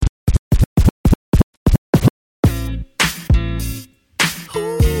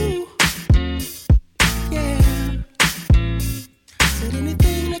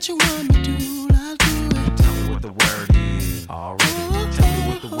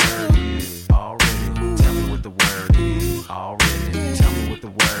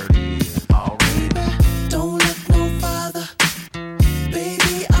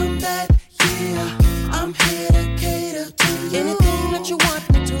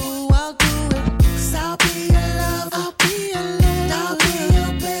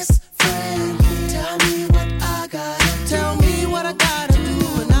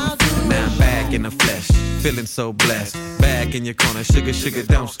feeling so blessed. Back in your corner, sugar, sugar,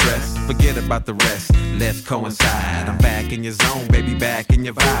 don't stress. Forget about the rest, let's coincide. I'm back in your zone, baby, back in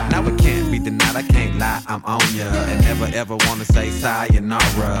your vibe. Now it can't be denied, I can't lie, I'm on ya. And never ever wanna say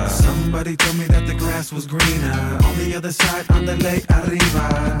sayonara. Somebody told me that the grass was greener on the other side, on the lake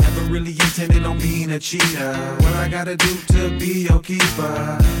arriba. Never really intended on being a cheater. What I gotta do to be your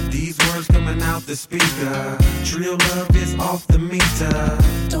keeper? These words coming out the speaker. Real love is off the meter.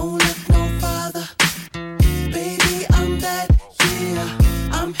 Don't look no farther, baby, I'm that, yeah.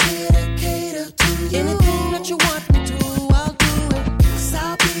 I'm here to cater to you. Anything that you want me to, I'll do it. 'Cause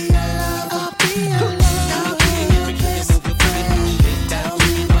I'll be your love, I'll be your love, I'll be your best friend. Tell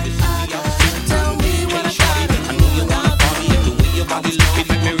me what I got, tell me what I got. I know you wanna party, the way your body looking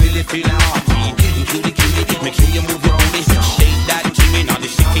make me really feel hearty. Cutie, cutie, make sure you move around me. Shake that Jimmy, now the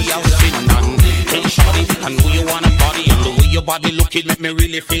shitty I'm sitting on. Hey shorty, I know you wanna party, and the way your body looking make me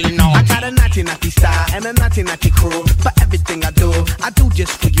really feel now. I got a naughty naughty style and a naughty naughty crew. For everything I do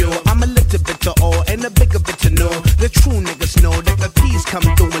just for you. I'm a little bit to all and a bigger bit to know. The true niggas know that the peace come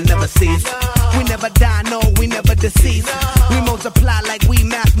through and never cease. We never die, no, we never decease. We multiply like we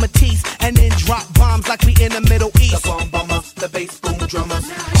mathematics and then drop bombs like we in the Middle East. The bomb bombers, the bass boom drummers.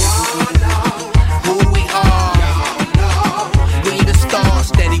 Who we are? We the stars,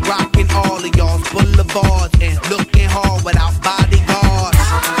 steady rocking all of y'all's boulevards and looking hard without bodyguards.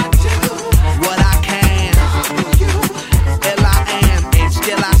 What I can, ill I am, and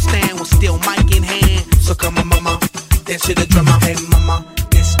still I stand with still mic in hand. So come on, mama, dance to the drummer. Hey, mama,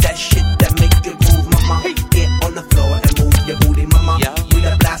 this that shit that make you move, mama. Get on the floor and move your booty, mama. We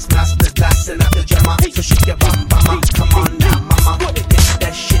the blast masters, blasting out the drummer. So shake your bum, mama. Come on now, mama. This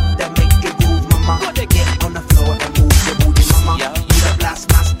that shit that make you move, mama. Get on the floor and move your booty, mama. We the blast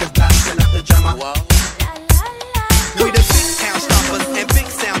masters, blasting out the drummer. We the big town stompers and big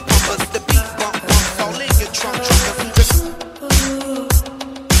sound pumpers. The beat bump bumps all in your trunk truckers.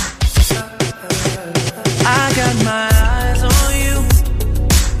 I got my eyes on you.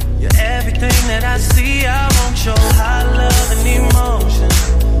 You're everything that I see. I want your high love and emotion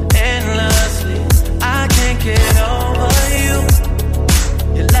endlessly. I can't get over you.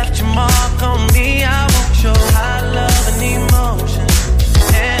 You left your mark on me. I want your high love and emotion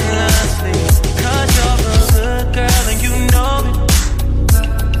endlessly. 'Cause you're a good girl and you know it.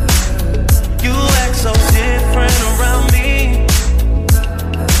 You act so different around me.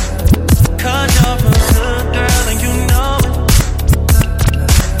 'Cause you're a good girl and you know it.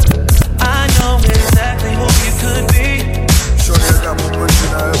 I know exactly who you could be. Shorty, I got more money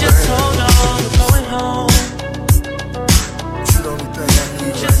than I ever Just had. hold on, I'm going home. You the only thing I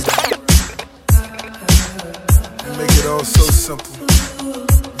need right now. You make it all so simple.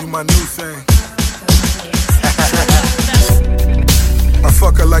 You my new thing. I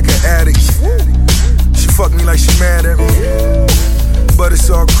fuck her like an addict. She fuck me like she mad at me. But it's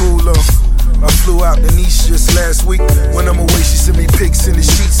all cool though. I flew out to Nice just last week. When I'm away, she sent me pics in the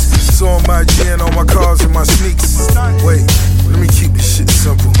sheets. So on my gin, on my cars and my sneaks. Wait, let me keep this shit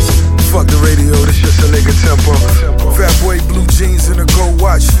simple. Fuck the radio, this just a nigga tempo. Fat boy, blue jeans and a gold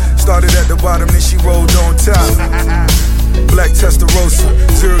watch. Started at the bottom, then she rolled on top. Black Testarossa,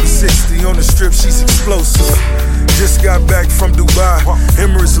 0 to 60 on the strip, she's explosive. Just got back from Dubai.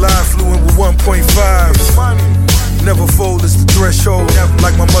 Emirates Live flew in with 1.5. Never fold is the threshold.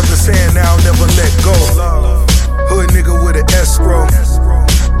 Like my mother's hand now, never let go. Hood nigga with an escrow.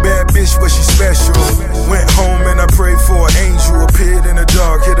 Bad bitch, but she special. Went home and I prayed for an angel. Appeared in the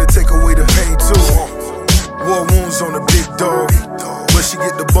dark, here to take away the pain too. War wounds on a big dog, but she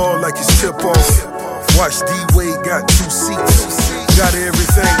get the ball like it's tip off. Watch D-Wade got 2 seats. Got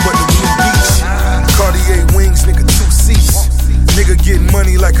everything but the blue beach. Cartier wings, nigga, 2 seats. Nigga getting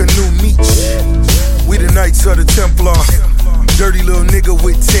money like a new Meech. We the Knights of the Templar. Dirty little nigga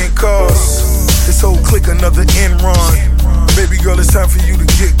with 10 cars. This whole clique another Enron. Baby girl, it's time for you to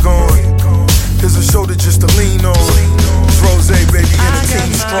get going. Here's a shoulder just to lean on. It's Rose, baby, and the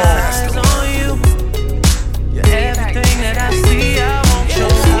team strong. On you. You're everything that I see. I want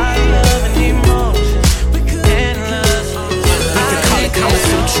your high love and emotion endless. We could call it Kama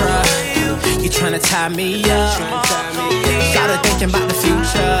Sutra. You tryna tie me up. Started thinking about the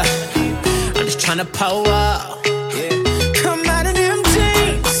future. I'm just tryna pull up. Come out of them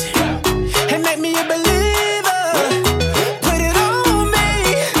jeans and make me a believer. Put it on me.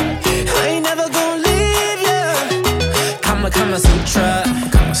 I ain't never gonna leave ya. Kama Sutra.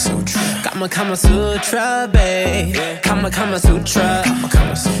 Kama Sutra, babe. Kama Sutra.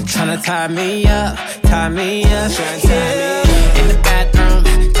 Tryna tie me up. Yeah. In the bathroom,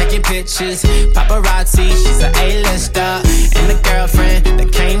 take your pictures. Paparazzi, she's an A-lister. And the girlfriend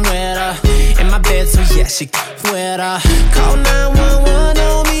that came with her. In my bed, so yeah, she came with her. Call 911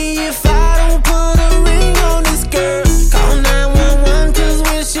 on me if I don't put a ring on this girl. Call 911 cause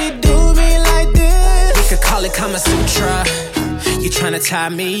when she do me like this, we could call it Kama Sutra. You tryna tie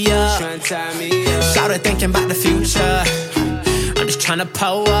me up. Shout it thinking about the future. I'm just tryna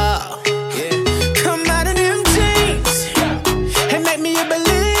pull up. Come out in them jeans and make me a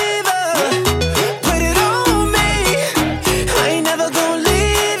believer. Put it on me, I ain't never gonna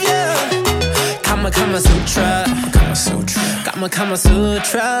leave you. Kama Sutra. Kama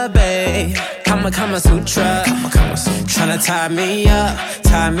Sutra, babe. Kama Sutra. Tryna tie me up,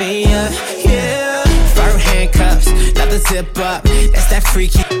 yeah. Fur handcuffs, not the zip up. That's that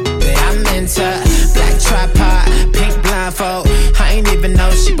freaky that I'm into. Black tripod, pink blindfold. I ain't even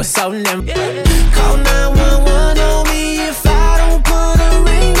know she was so nimble. Call 911 on me if I don't put a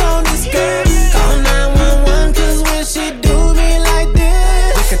ring on this girl. Call 911 cause when she do me like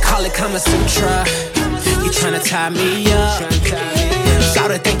this, we could call it Kama Sutra. You tryna tie me up.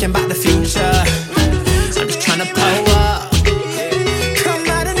 Shout it thinking about the future. I'm just tryna pull up. Come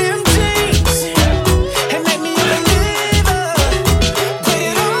out of them jeans and make me a believer. Put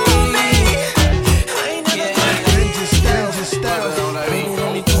it on me, I ain't never gonna Baby, let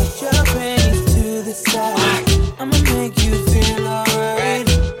me put your panties to the side. I'ma make you feel alright,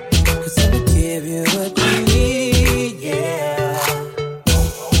 cause I'ma give you what you need, yeah.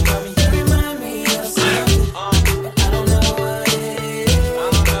 You remind me of something, but I don't know what it is.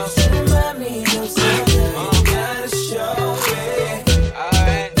 You remind me of something, you gotta show me.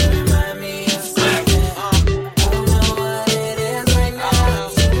 You remind me of something, I don't know what it is right now.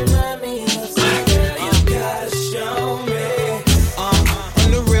 You remind me of something, you gotta show me. On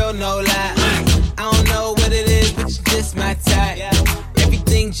the real, no lie. I don't know what it is, but you just my type.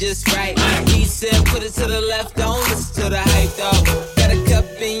 Everything just right. He said, put it to the left, don't listen to the hype, though. Got a cup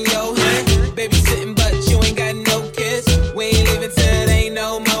in your hand, baby sitting, but you ain't got no kiss. We ain't leaving till there ain't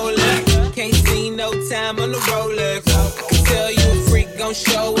no more left. Can't see no time on the Rolex. I can tell you a freak gon'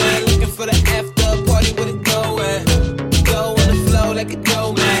 show it. Looking for the after party, where it go at? Go on the flow like a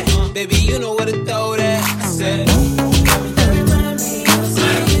dough man. Baby, you know where to throw that. I said,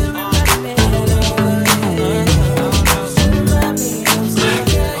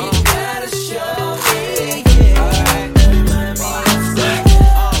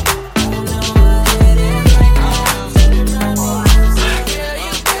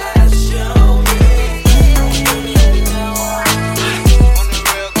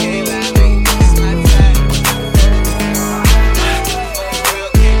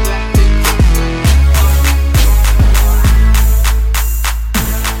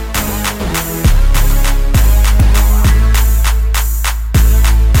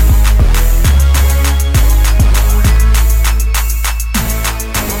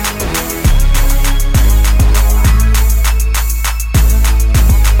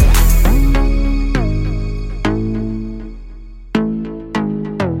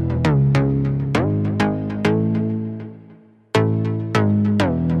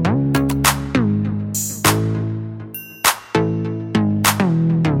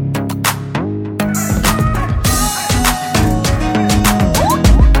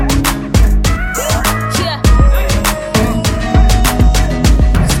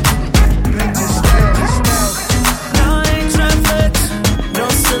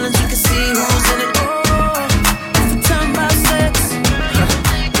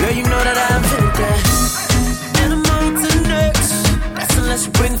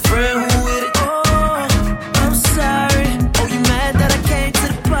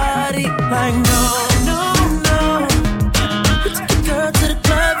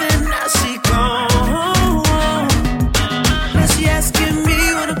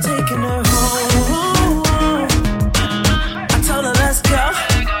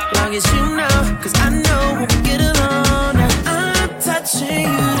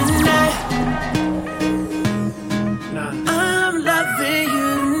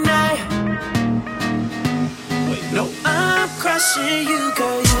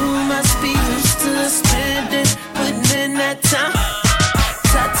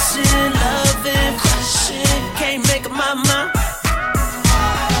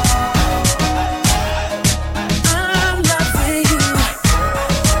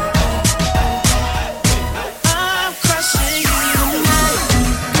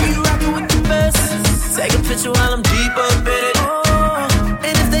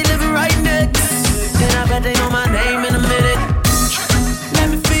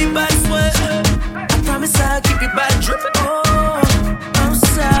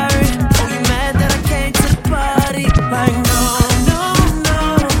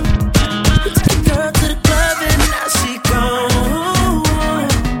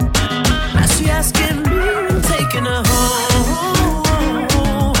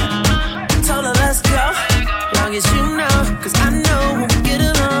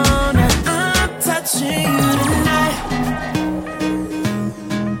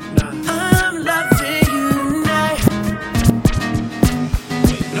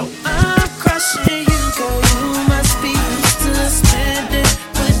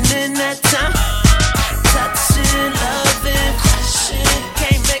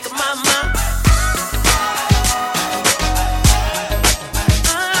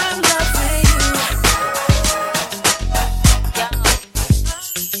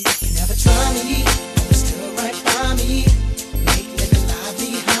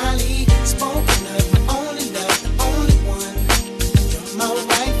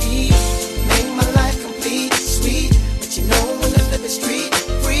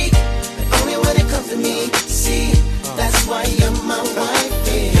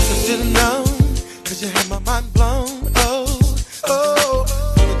 'cause you had my mind blown. Oh, oh,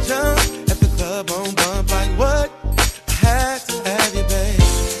 you jump at the club on bump like what? I had to have you, babe.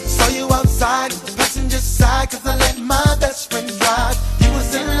 Saw you outside, passenger side, 'cause I let my best friend drive. You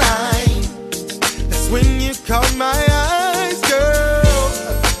was in line. That's when you caught my eyes, girl.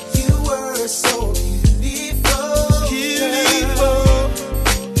 You were so beautiful. Beautiful.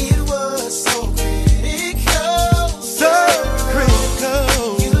 It was so critical. So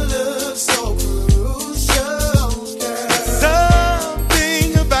critical. You look so crucial, girl. Something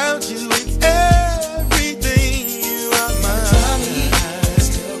about you, it's everything. You are mine.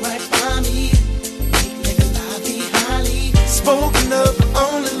 Still right by me. Make a lie behind me. Spoken of,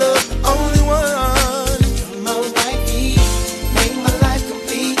 only love, only one. You're my wifey. Make my life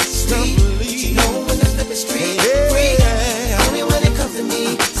complete. Sweet. But you know when the flip is straight. Free. Only when it comes to me.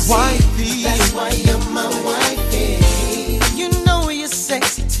 Wifey. That's why you're my wifey. You know you're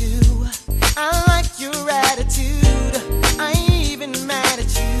sexy too. I like your attitude. I ain't even mad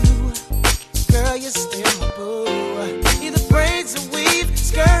at you. Girl, you're still my boo. Either braids or weave,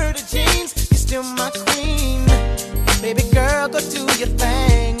 skirt or jeans, you're still my queen. Baby girl, go do your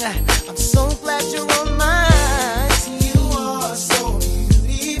thing. I'm so glad you're on my team. You are so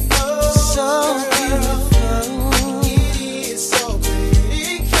beautiful. So beautiful. It is so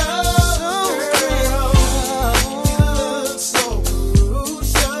critical. So critical. You look so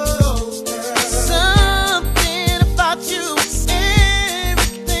crucial, girl. Something about you is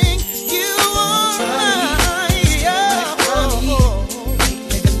everything. You are mine.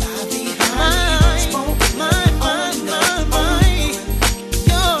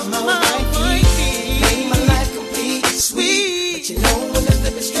 You're my wifey. Make my life complete. Sweet. But you know when the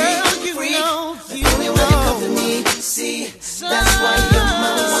flip is straight. Girl, you know. Only when it comes to me. See, that's why you're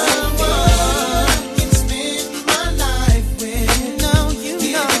my wifey. I can spend my life with. You know.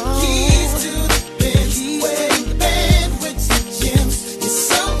 The keys to the Benz. Wearing the band with some gems. You're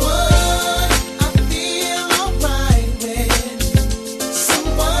someone I feel alright with.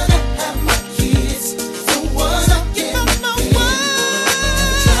 Someone I have my kids. Someone I get my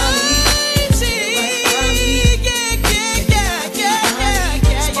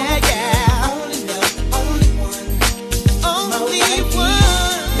Only love, only one. Only one.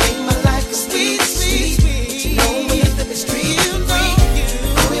 Make my life complete, sweet. But you know when the flip is straight.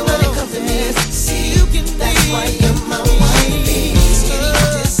 Only when it comes to me. See, that's why you're my wifey. Skinny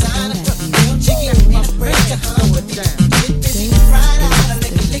designer, real chicken, my breaker. I'm with it. Get busy, ride out, I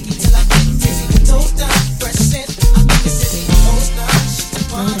lick it till I get dizzy. Toast down, fresh scent, I make it sissy. Toast down, she's the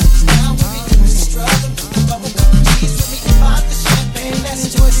one. Now with me, struggle. Bubble gum cheese with me. Pop the champagne, that's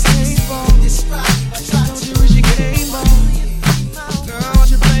what it came for. This ride, I try to do what you came on. Girl, what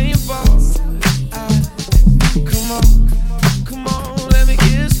you playing for? Come on, let me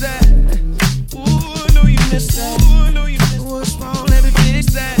kiss that. Ooh, I know you missed that. What's wrong? Let me fix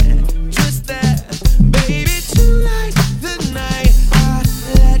that. Twist that. Baby, tonight, the night I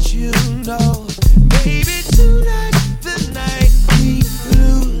let you know. Baby, tonight, the night we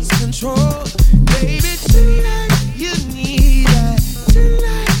lose control. Baby, tonight, you need that.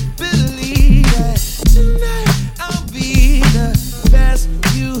 Tonight, believe that. Tonight, I'll be the best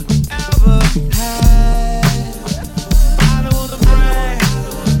you ever had. I don't wanna brag,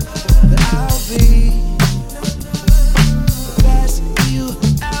 but I'll be the best you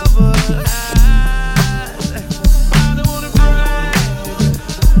ever had. I don't wanna brag,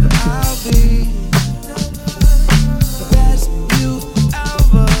 but I'll be the best you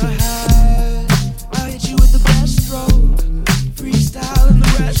ever had. I'll hit you with the best stroke, freestyle in the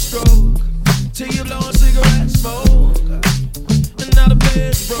breaststroke, till you blow a cigarette smoke, and now the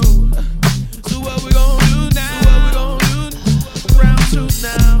bed's broke. So what we gon' do now? Round two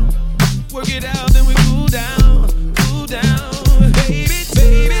now. Work it out, then we cool down. Baby,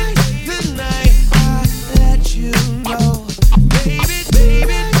 the night I let you know. Baby,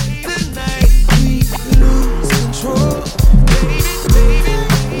 the night we lose control. Baby,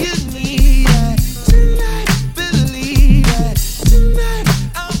 you need that. Tonight, believe that. Tonight,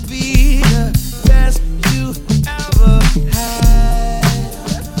 I'll be the best you ever had.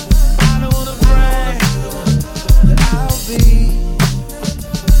 I don't wanna brag, but I'll be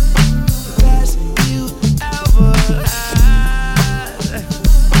the best you ever had.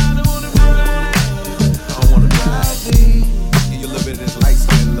 I don't wanna brag, I'll be Give you a little bit of this light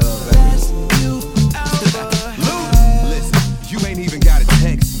skin love, the best you ever had. Listen, you ain't even gotta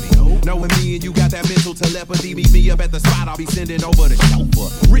text me. Knowing me and you got that mental telepathy. Meet me up at the spot, I'll be sending over the chauffeur.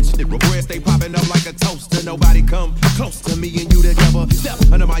 Rich nigga, bread stay popping up like a toaster. Nobody come close to me and you together. Step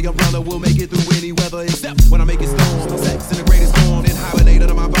under my umbrella, we'll make it through any weather. Except when I make it storm. Sex in the greatest form, then hibernate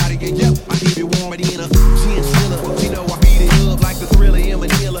under my body. And yep, I keep it warm at the end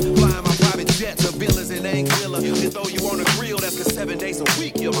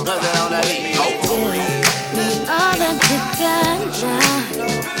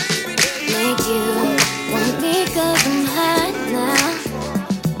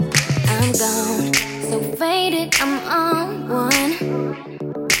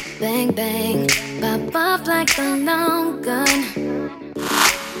bang bang, pop off like a long gun.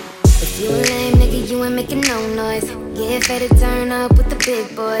 If you a lame nigga, you ain't making no noise. Get ready to turn up with the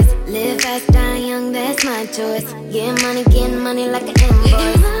big boys. Live fast, die young, that's my choice. Get money like an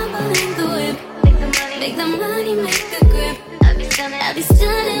invoice. Make the whip, make the money, make the grip. I be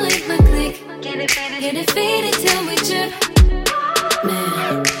stunning with my click. Get it faded till we trip.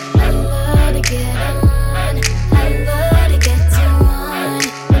 Man, I love to get on. I love to get too on.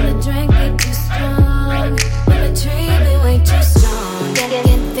 When the drink get too strong, when the tree be way too strong.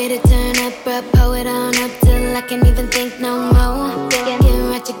 Get faded, turn up, bro, pull it on up till I can't even think no more. Get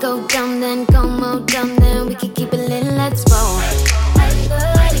ratchet, go dumb, then go more dumb, then we can keep it lit, let's roll. I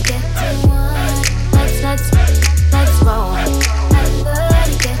love to get too on. Let's roll. I love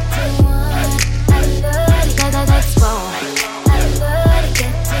to get too on. I love to let's roll. I love to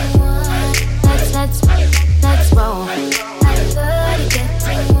get too on. Let's roll. I love to get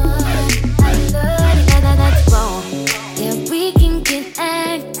too on. I love to let's roll. Yeah, we can get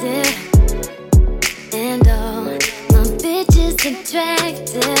active, and all my bitches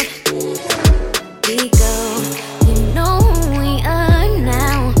attractive. We go, you know who we are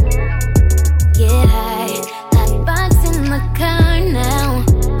now. Get high, hot box in the car now.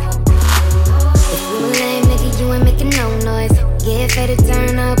 If you a lame nigga, you ain't making no noise. Get ready to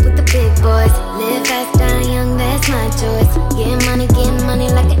turn up with the big boys. Live fast, die young, that's my choice. Get money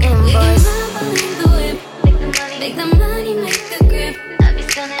like an invoice. Make the money, make the grip.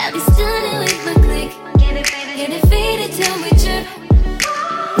 I be stunning with my click. Get it faded till we trip.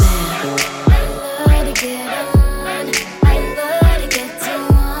 Man, I love to get on. I love to get too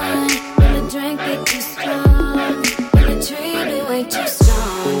on. When the drink get too strong, when the tree be way too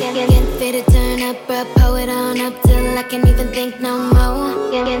strong. Get faded, turn up, bro, pull it on up till I can't even think no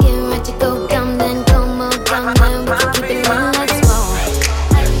more. Get ratchet, go dumb, then go more dumb, then we can keep it lit, let's roll.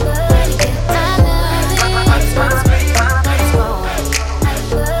 I love to get, I love it, let's roll. I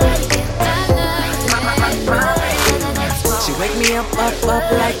love to get, I love it. She wake me up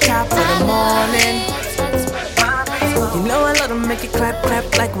like top of the morning. You know I love to make it clap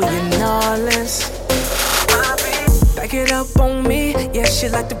like we in Orleans. Back it up on me, yeah, she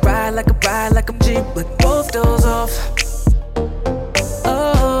like to ride like a Jeep with both doors off.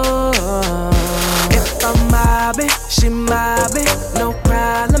 Oh, if I'm mobbing, she mobbing, no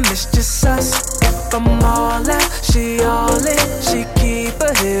problem, it's just us. If I'm all out, she all in, she keep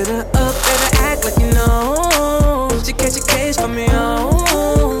her hitter up and act like you know. She catch a case for me,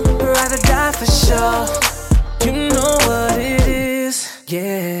 oh, rather die for sure. You know what it is,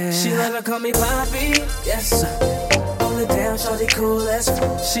 yeah. She let her call me Poppy, yes sir. Damn, shorty cool as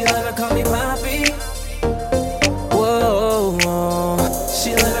she let her call me Poppy. Whoa,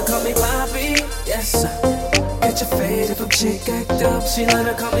 she let her call me Poppy. Yes, sir. Catch a fade if a chick act up. She let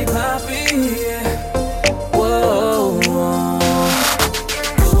her call me Poppy. Whoa,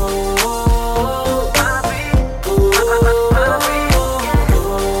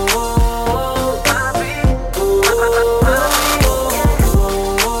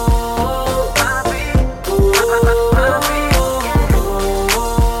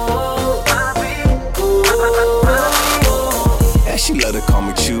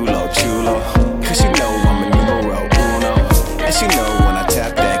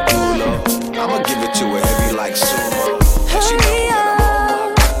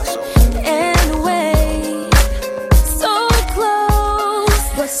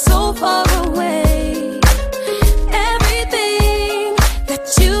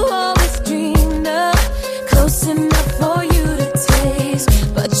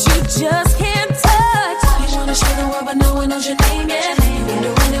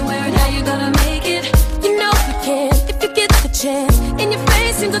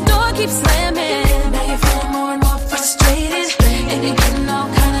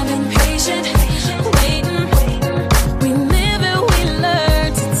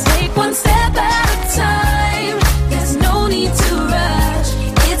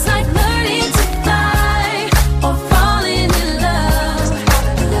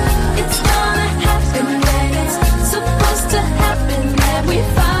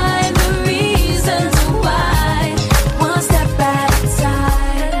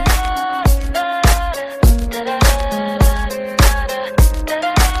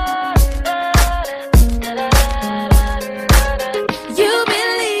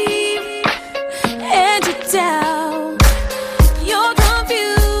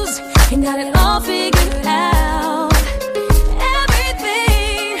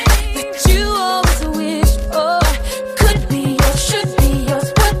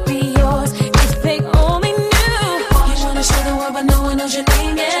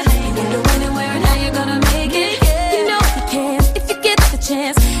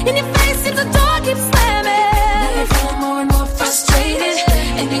 chance. In your face, seems the door keeps slamming. Now you're feeling more and more frustrated,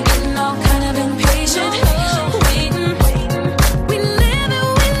 and you're getting all kind of impatient. Waiting, we live and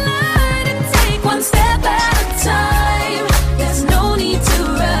we learn and take one step at a time. There's no need to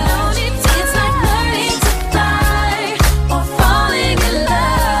rush. It's like learning to fly or falling in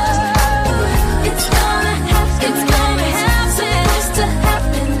love. It's gonna happen. It's gonna happen. It's to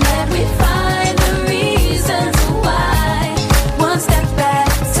happen that we find the reasons why. One step at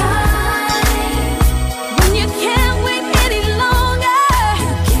a time. When you can't wait any longer,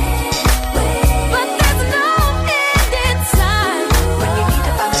 you can't wait. But there's no end in time. When you need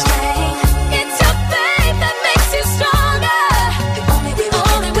to find strength, it's your faith that makes you stronger. The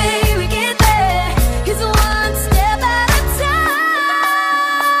only way we get there is one step at a time.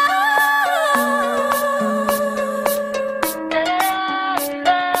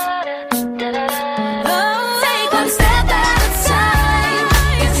 Take one step at a time.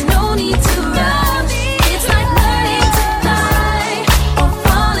 There's no need to rush. It's like learning to fly or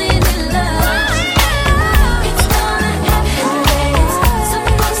falling in love. It's gonna happen. It's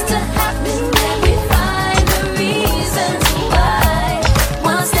supposed to happen. Then we find the reasons why.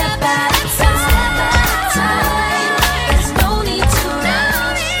 One step at a time. There's no need to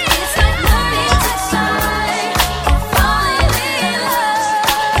rush. It's like learning to fly or falling in love.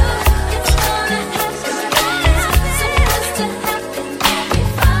 It's gonna happen. It's supposed to happen. Then we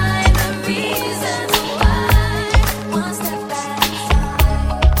find the reasons why. One step at a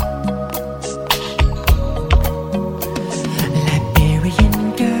Liberian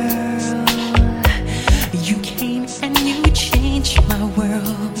girl, you came and you changed my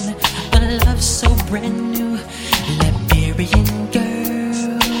world. A love so brand new. Liberian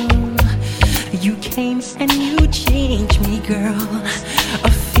girl, you came and you changed me, girl. A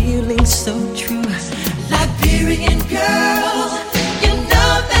feeling so true. Liberian girl, you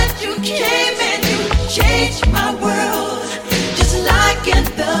know that you came and you changed my world. Just like in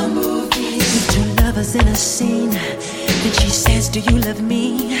the movies. Two lovers in a scene. Then she says, do you love me?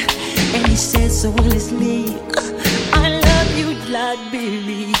 And he says so honestly, I love you,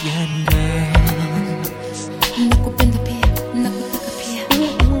 Liberian girl. Nakupenda pia, nakutaka pia.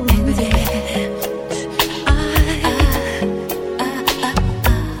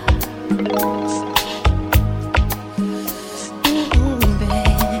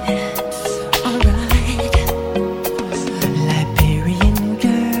 Liberian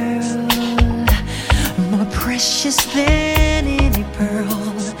girl, more precious than any pearl.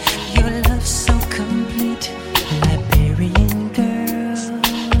 Your love so complete. Liberian girl,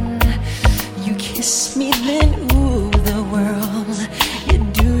 you kiss me, then ooh, the world. You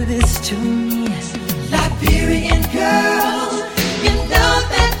do this to me. Liberian girl, you know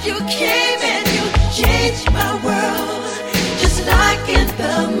that you came and you changed my world. Just like in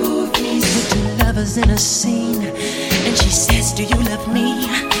the movies. With two lovers in a scene. And she says, do you love me?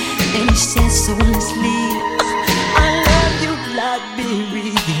 And he says so honestly, I love you,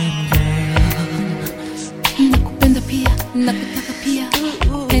 Liberian girl. Nakupenda pia, nakutaka pia.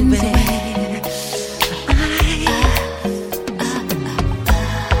 Penzi.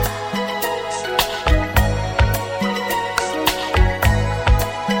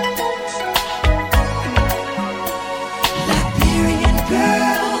 Liberian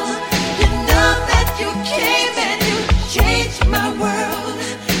girl, you know that you came and you changed my world.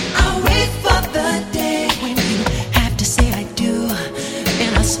 I'll wait for the day when you have to say I do, and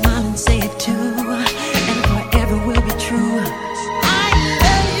I'll smile and say it too, and forever will be true. I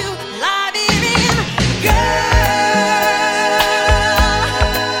love you, Liberian girl,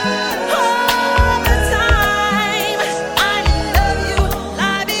 all the time. I love you,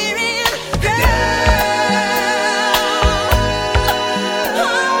 Liberian girl,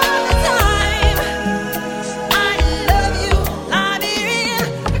 all the time. I love you,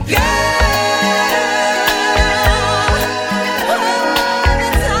 Liberian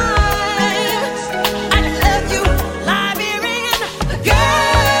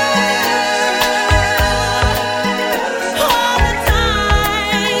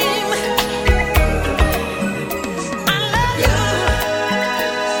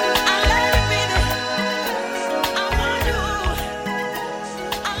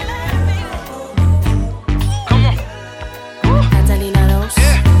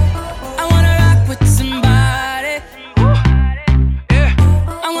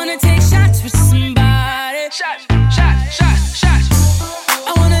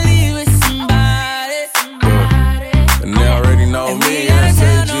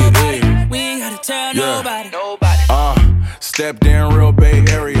Stepped in real Bay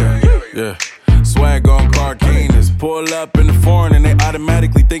Area. Yeah. Swag on car keenness. Pull up in the foreign and they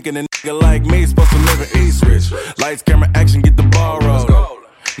automatically thinking a nigga like me supposed to live in East Ridge. Lights, camera, action, get the ball rolling.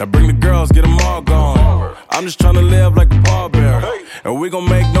 Now bring the girls, get them all going. I'm just tryna live like a pallbearer, and we gon'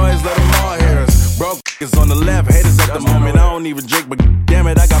 make noise, let them all hear us. Broke is on the left, haters at the moment. I don't even drink, but damn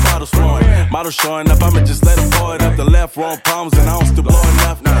it, I got bottles flowing. Models showing up, I'ma just let them pour it up. The left, wrong problems, and I don't still blow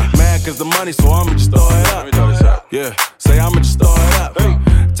enough. Mad cause the money, so I'ma just throw it up. Yeah, say I'ma just throw it up.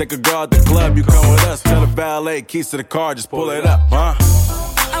 Take a girl at the club, you come with us. Tell the valet, keys to the car, just pull it up, huh?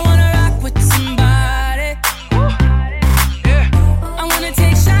 I wanna rock with somebody. I wanna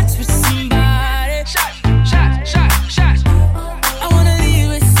take shots with somebody. Shots. I wanna leave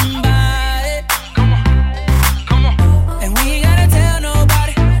with somebody. Come on. And we ain't gotta tell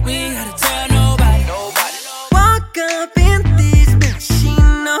nobody. Walk up in this bitch, she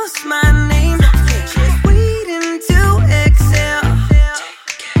knows my name. She's waiting to exhale.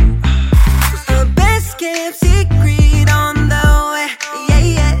 A best kept secret on the way. Yeah.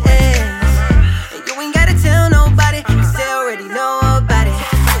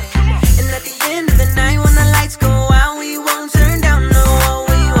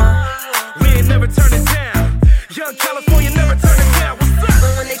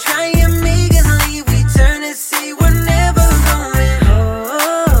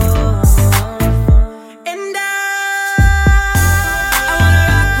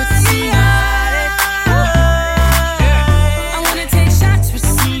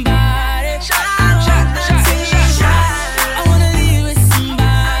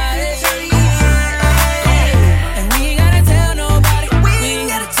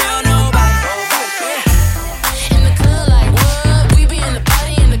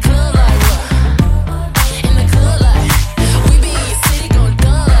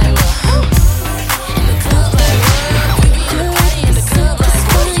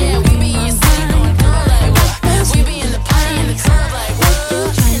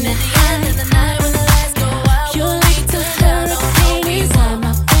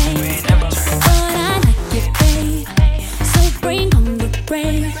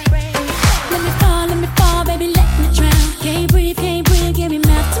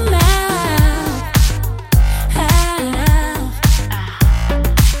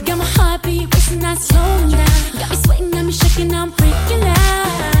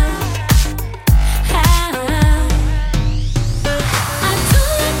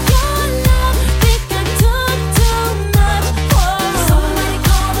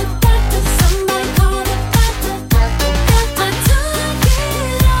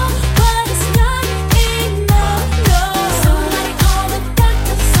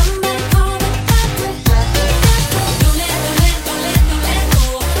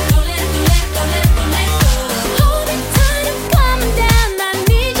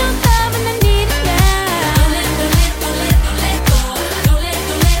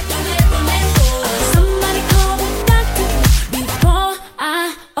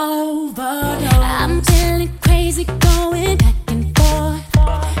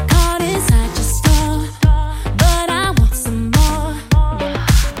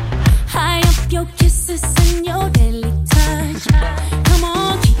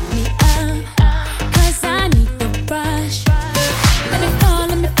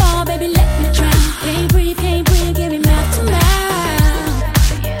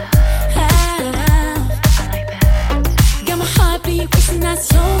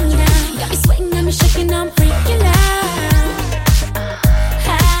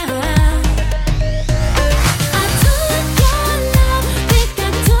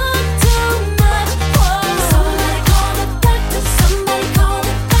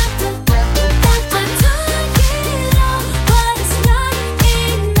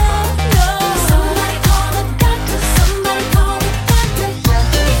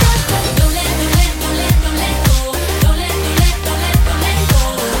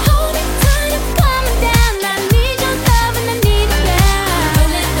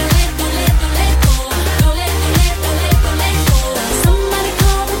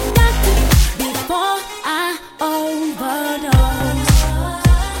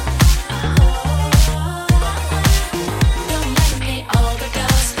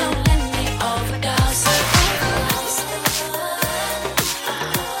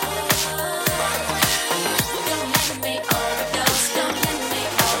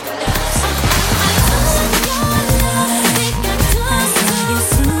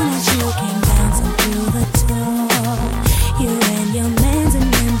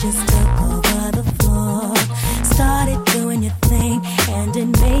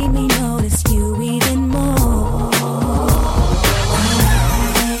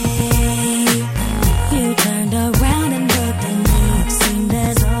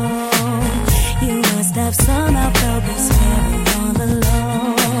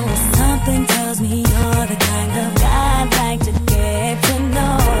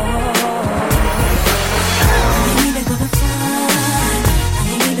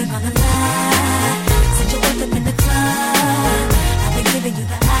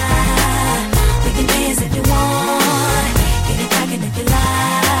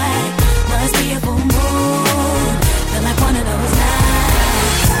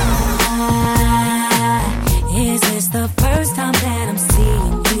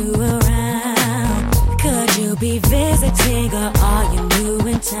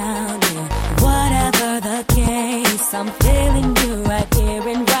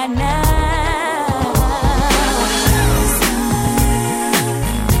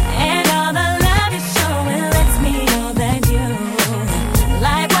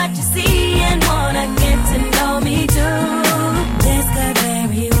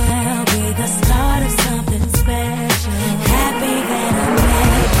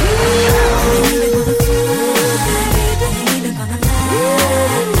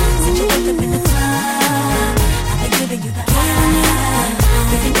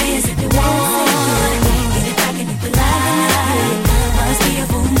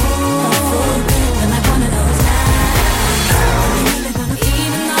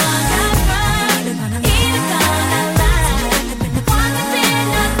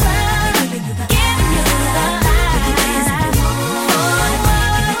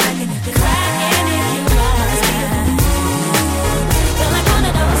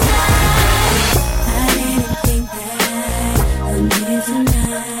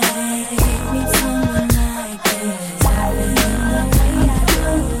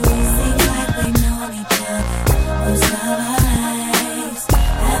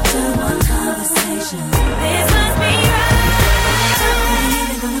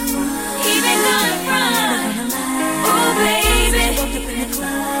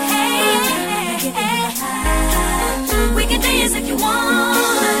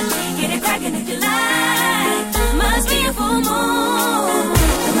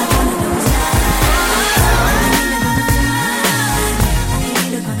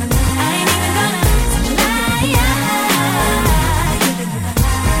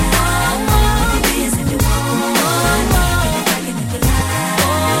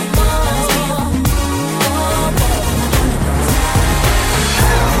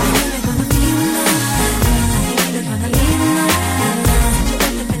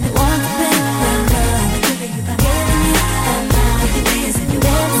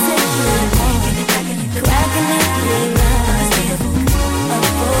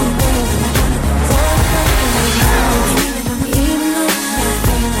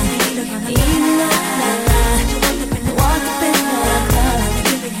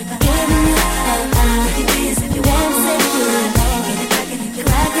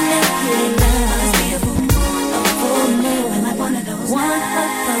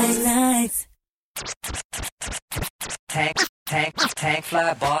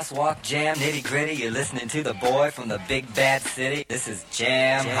 fly, boss, walk, jam, nitty gritty. You're listening to the boy from the big bad city. This is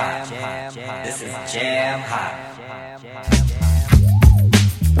Jam Hot. This is Jam Hot.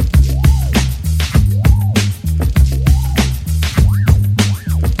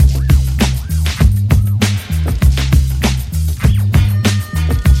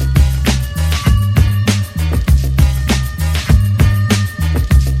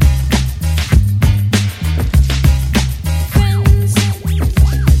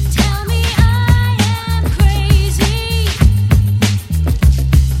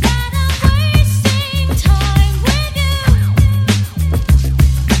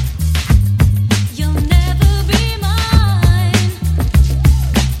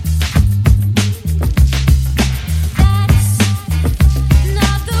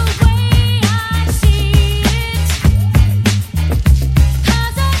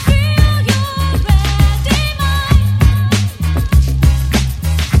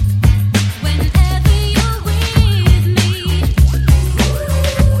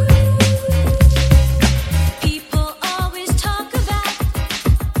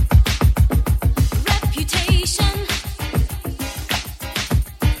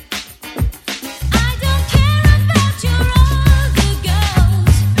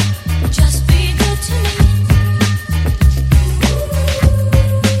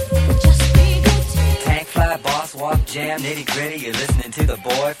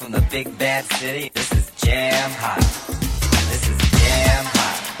 That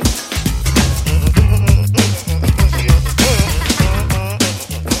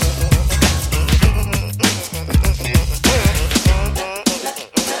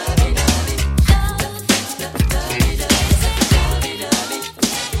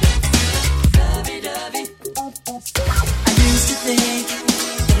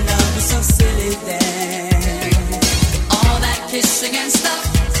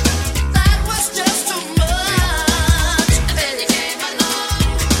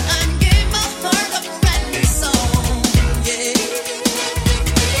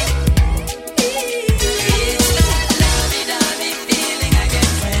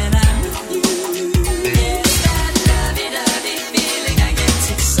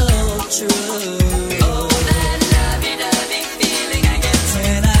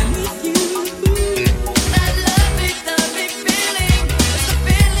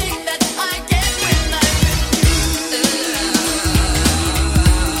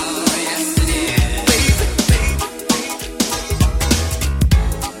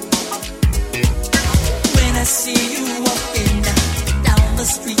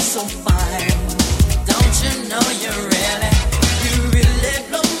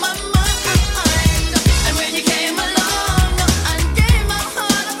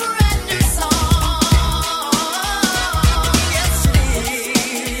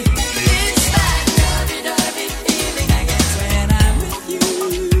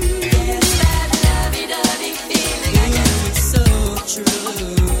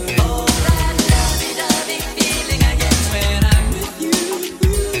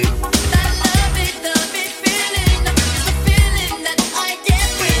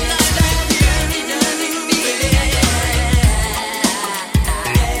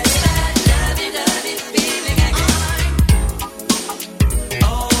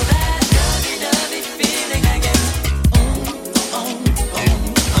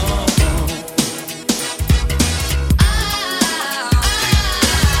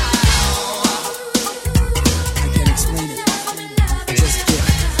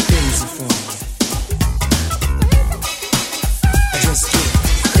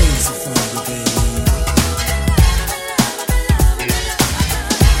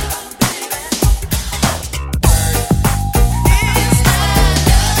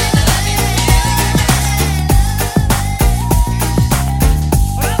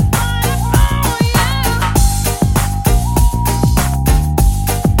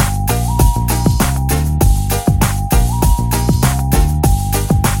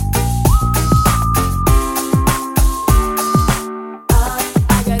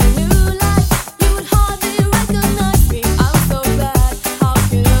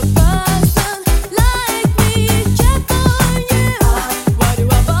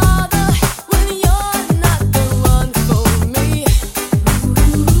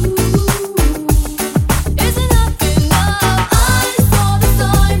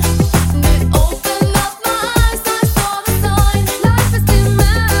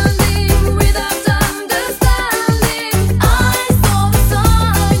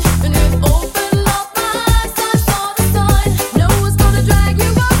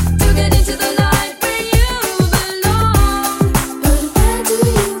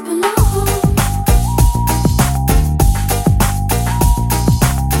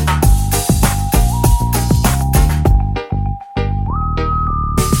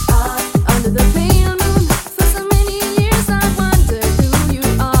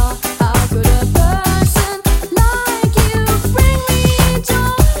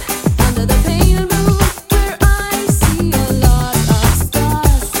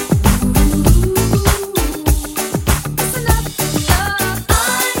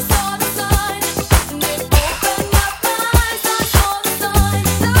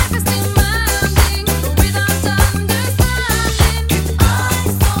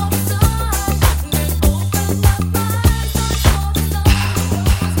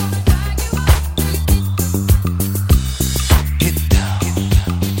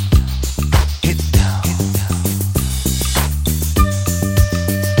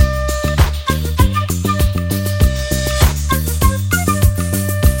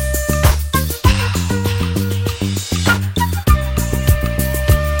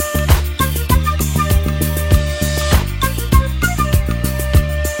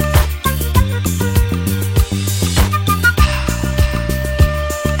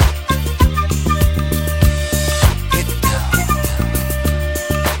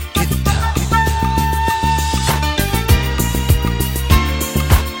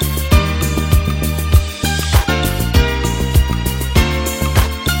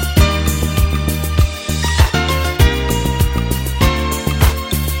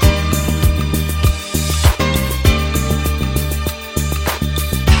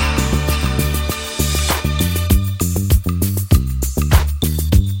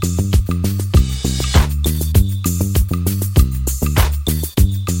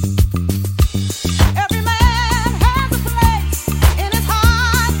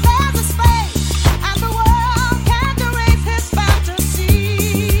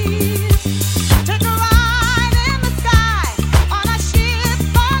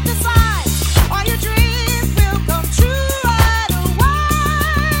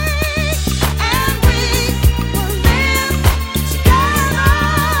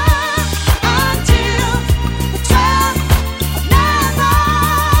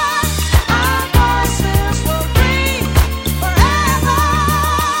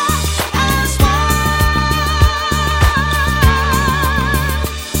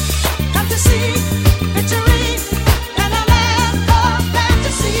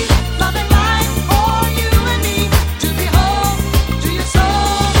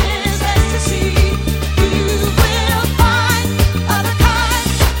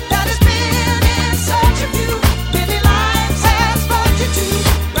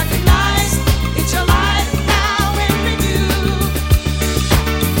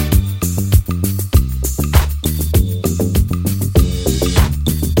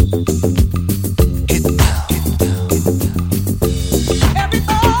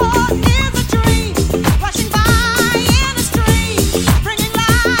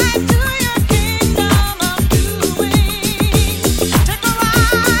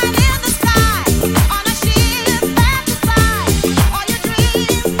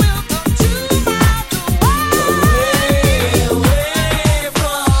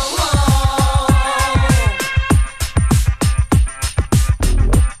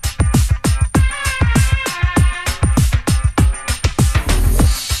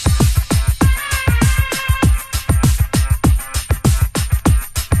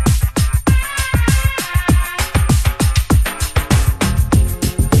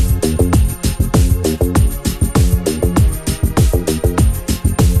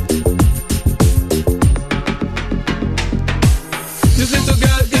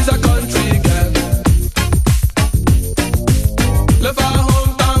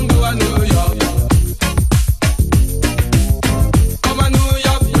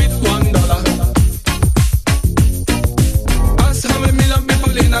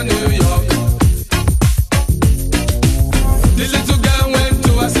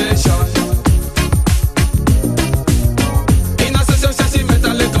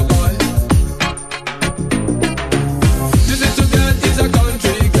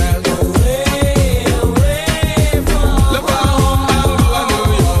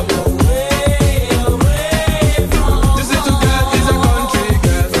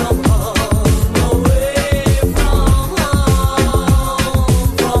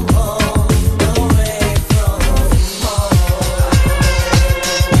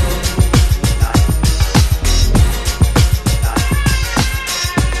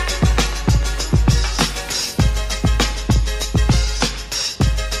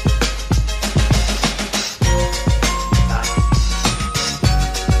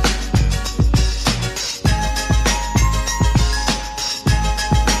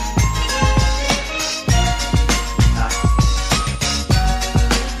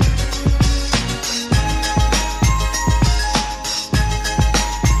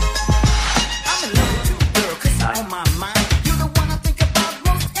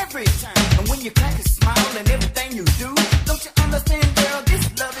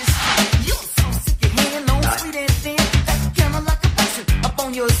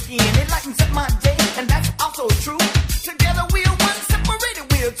skin. It lightens up my day, and that's also true. Together we are one, separated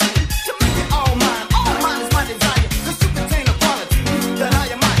we are two. To make it all mine is my desire. Cause you contain a quality that I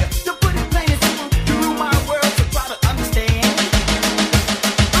admire. To put it plain and simple, you rule my world, so try to understand.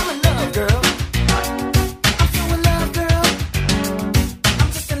 I'm in love, girl. I'm so in love, girl. I'm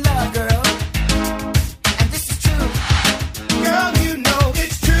just in love, girl. And this is true. Girl, you know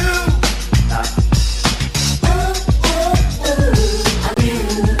it's true.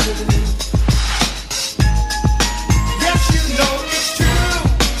 Yes, you know it's true.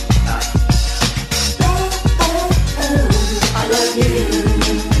 I love you.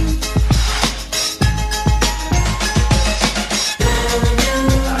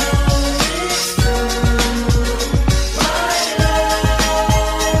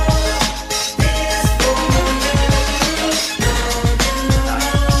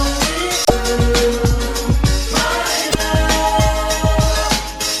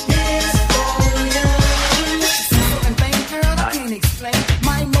 And vain, girl, I can't explain.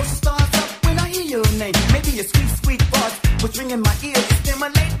 My emotion starts up when I hear your name. Maybe a sweet, sweet voice was ringing my ears to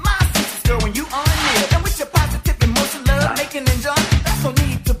stimulate my senses, girl, when you are near. And with your positive emotion, love, making and joy, that's no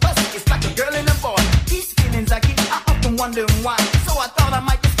need to bust it. It's like a girl and a boy. These feelings I get, I often wonder why. So I thought I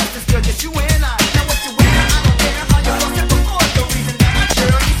might discuss this, girl, just you and I. Now what you wear, I don't care how you look. Before the reason that I'm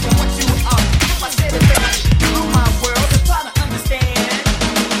girl, you for what you are. If I said it right, you rule my world, so try to understand.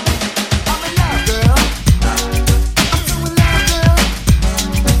 I'm in love, girl. I'm so in love, girl.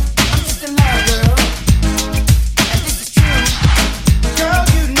 I'm just in love, girl. And this is true. Girl,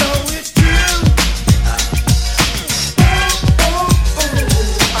 you know it's true.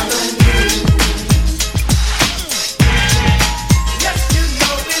 I love you. Yes, you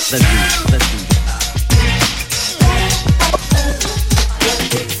know it's true.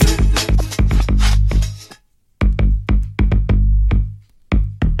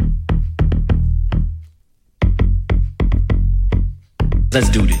 Let's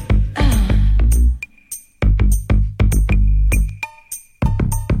do it.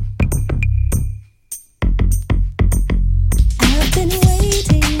 I've been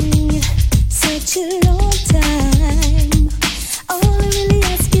waiting such a long time. All I really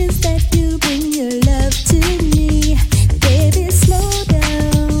ask is that you bring your love to me. Baby, slow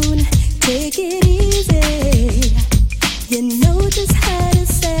down, take it easy. You know just how to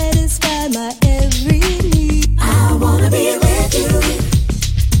satisfy my every need. I wanna be with you.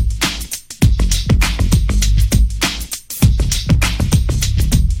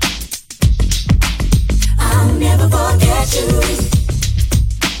 I'll never forget you.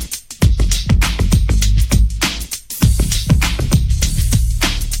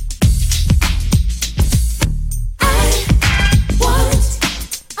 I want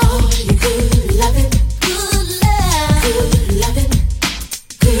all your good loving, good love, good loving,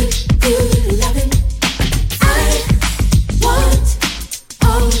 good loving. I want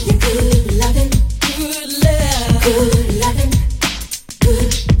all your good loving, good love, good loving,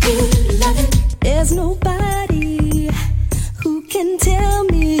 good loving. There's nobody who can tell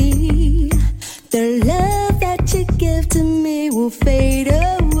me the love that you give to me will fade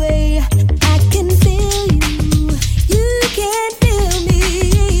away. I can feel you, you can feel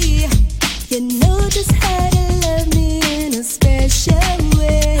me. You know just how to love me in a special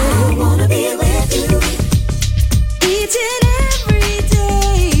way. I wanna be with you each and every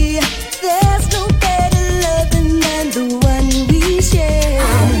day. There's no better loving than the one we share.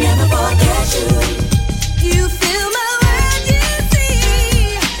 I'll never forget you. You fill my world, you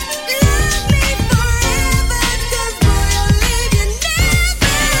see. Love me forever, 'cause boy, I'll leave you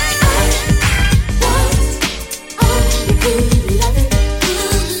never. I want all your good loving,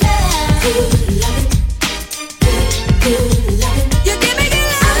 good love, good loving, good loving. You give me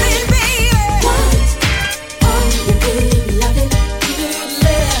good loving, baby. I want all your good loving, good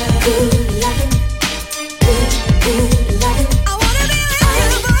love, good loving, good loving. I wanna be with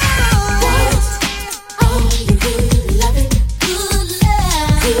you, boy. All your good loving, good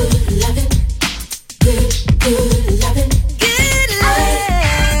love, good loving, good loving, good love.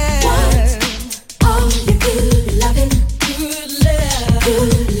 I want all your good loving, good love,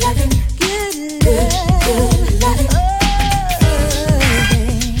 good loving, good loving.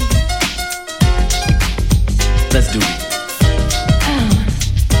 Let's do it.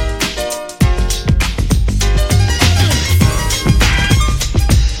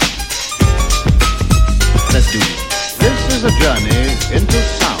 Let's do it. This is a journey into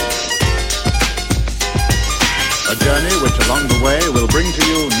sound. A journey which along the way will bring to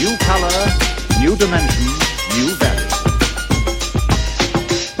you new color, new dimension, new value.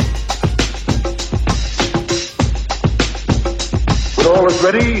 With all its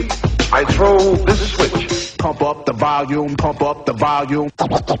ready? I throw this switch. Pump up the volume, pump up the volume.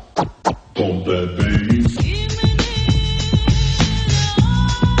 Pump that bass.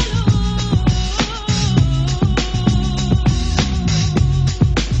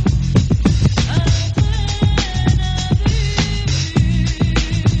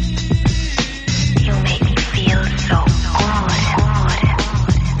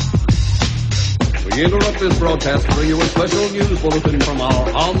 We interrupt this broadcast to bring you a special news bulletin from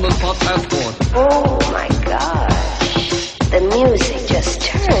our on-the-spot passport. Oh my gosh, the music just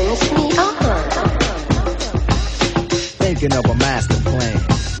turns me on. Thinking of a master plan.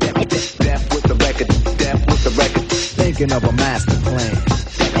 Death with the record, death with the record. Thinking of a master plan.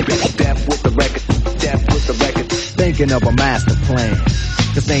 Death with the record, death with the record. Thinking of a master plan.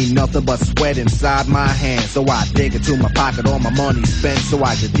 Cause ain't nothing but sweat inside my hands. So I dig into my pocket, all my money spent. So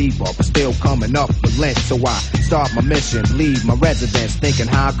I get deeper, but still coming up for lint. So I start my mission, leave my residence, thinking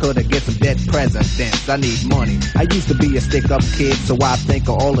how could I get some dead presidents. I need money. I used to be a stick-up kid, so I think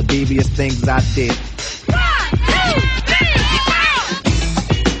of all the devious things I did.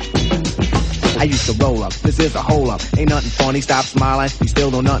 I used to roll up, this is a hole up. Ain't nothing funny, stop smiling. You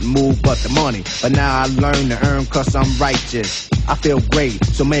still don't nothing move but the money. But now I learn to earn cause I'm righteous. I feel great,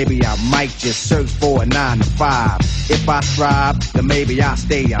 so maybe I might just search for a 9 to 5. If I strive, then maybe I'll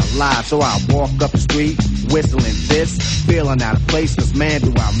stay alive. So I walk up the street, whistling this, feeling out of place, cause man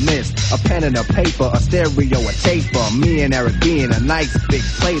do I miss a pen and a paper, a stereo, a taper. Me and Eric being a nice big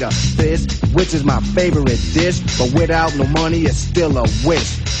plate of fish, which is my favorite dish. But without no money, it's still a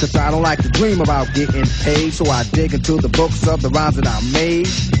wish. Cause I don't like to dream about getting paid, so I dig into the books of the rhymes that I made.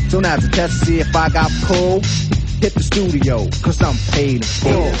 So now to test to see if I got pulled, hit the studio, cause I'm paid in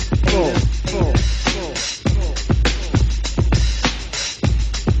full.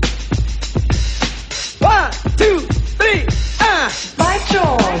 1, 2, 3, By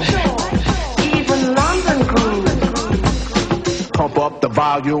George, even London groove. Pump up the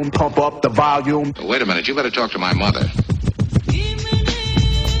volume, pump up the volume. Wait a minute, you better talk to my mother.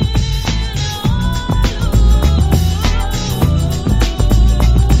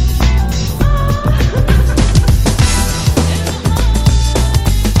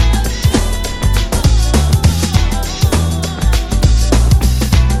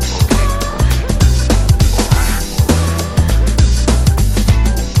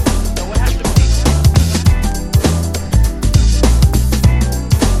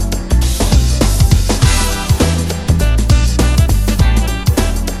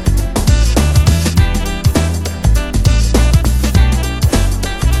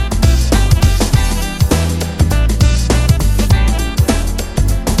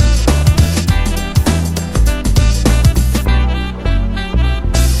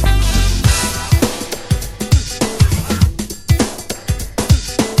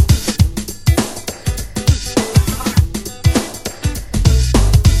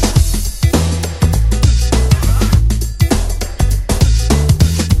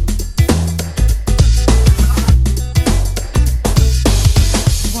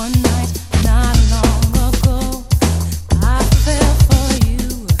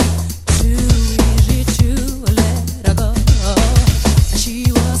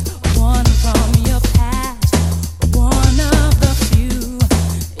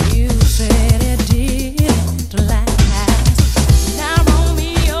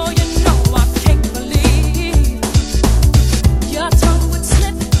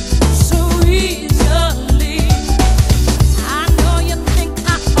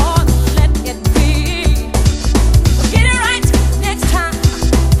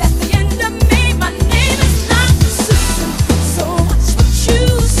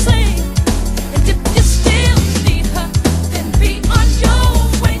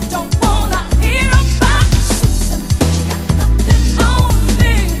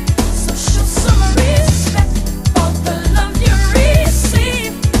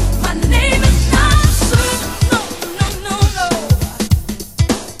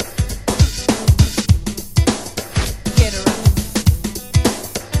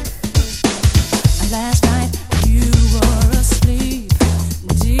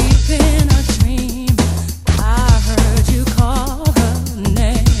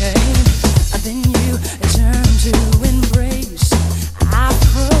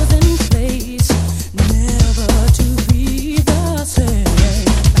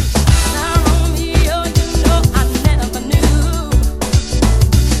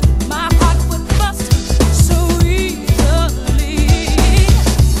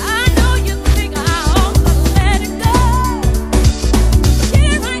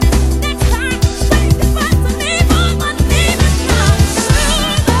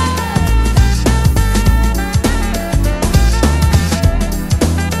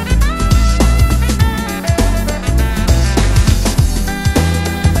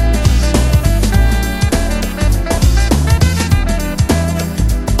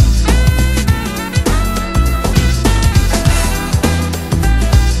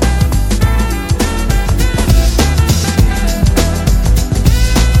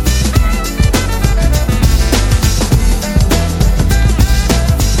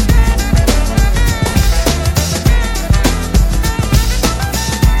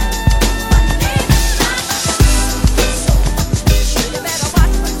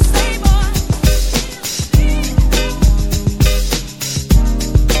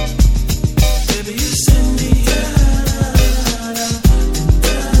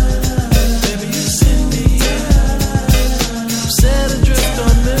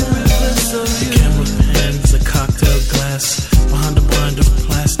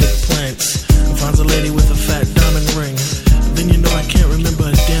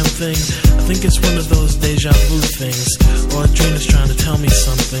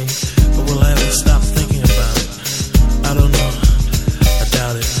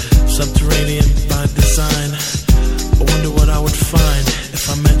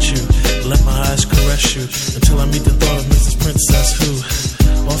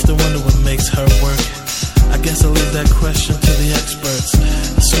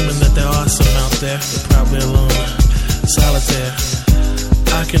 there, but probably alone, solitaire.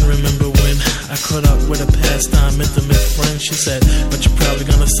 I can remember when I caught up with a pastime intimate friend. She said, but you're probably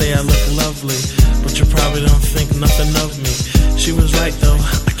gonna say I look lovely, but you probably don't think nothing of me. She was right though,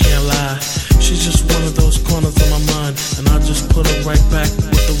 I can't lie. She's just one of those corners of my mind, and I'll just put her right back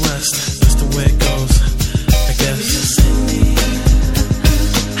with the rest. That's the way it goes, I guess.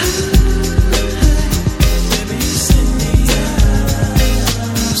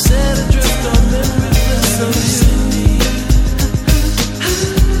 Set adrift on memory bliss of you.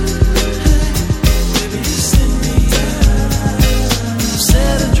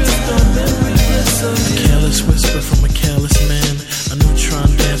 Set adrift on memory bliss of you. A careless whisper from a careless man, a neutron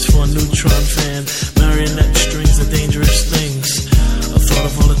dance for a neutron fan. Marionette strings are dangerous things. A thought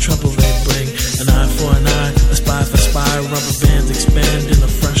of all the trouble they bring. An eye for an eye, a spy for spy. Rubber bands expand in a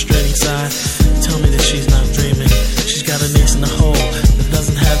frustrating sigh. Tell me that she's not dreaming. She's got an ace in the hole that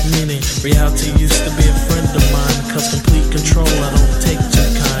doesn't have meaning. Reality used to be a friend of mine, cause complete control I don't take too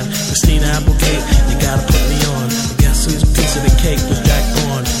kind. Christina Applegate, you gotta put me on. And guess whose piece of the cake was Jack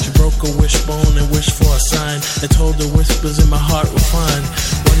Bourne? She broke a wishbone and wished for a sign. I told her whispers in my heart were fine.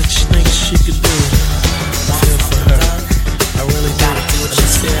 What did she think she could do? I feel for her, I really do. I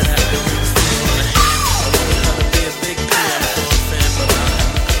just stared at her. I wanted her to be a big fan, but I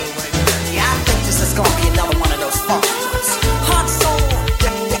right now. Yeah, I think this is gonna be another one of those funk ones. Hot soul,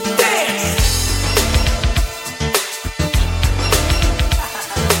 dance.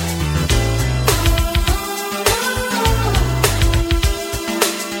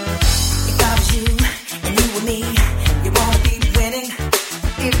 If I was you and you were me, you wanna be winning.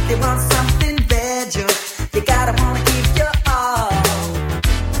 If they want something better, you gotta wanna give your all.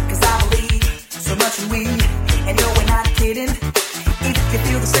 Cause I believe so much in we, and no, we're not kidding. If you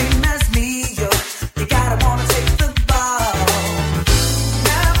feel the same as me, you gotta wanna take the ball.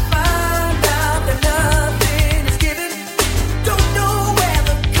 Now find out that nothing is given. Don't know where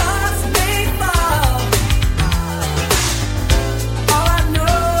the cards may fall. All I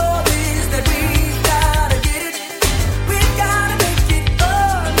know is that we gotta get it. We gotta make it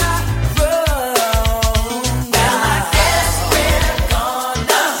on our road.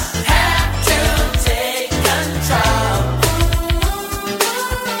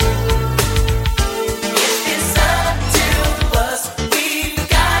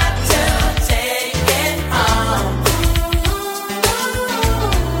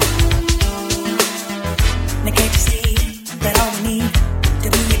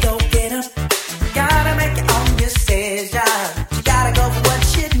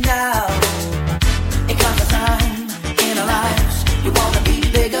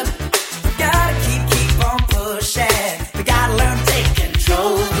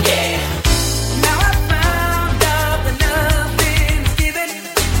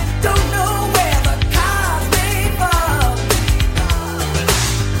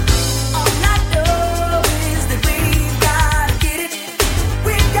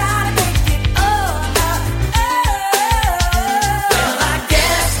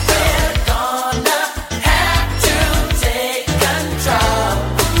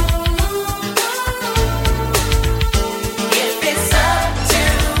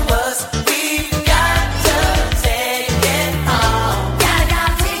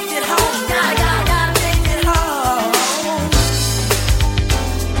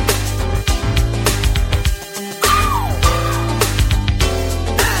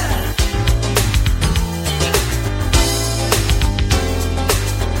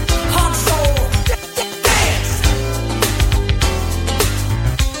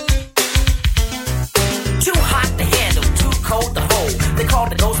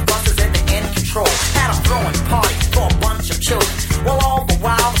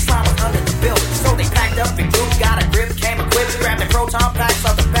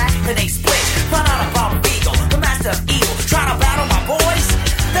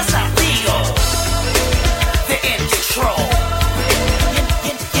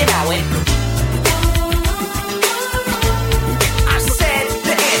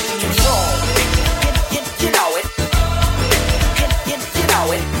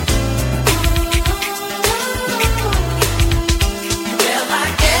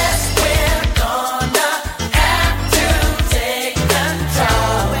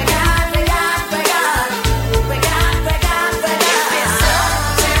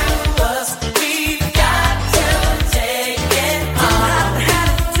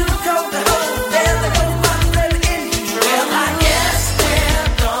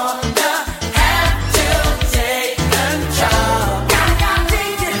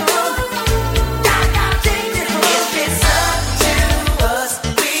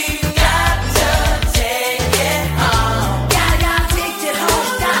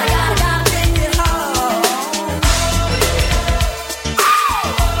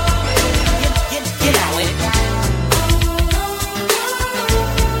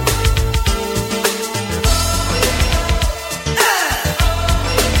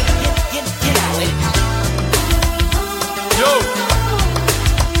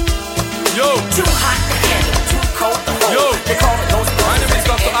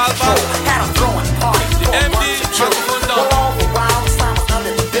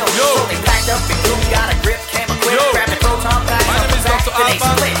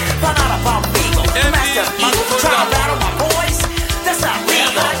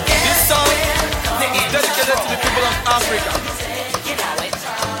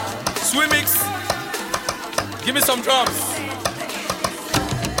 some drums.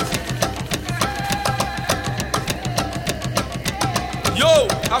 Yo,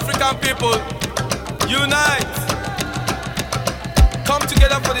 African people, unite. Come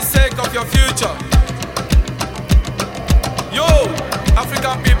together for the sake of your future. Yo,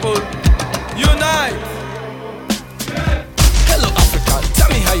 African people, unite. Hello Africa, tell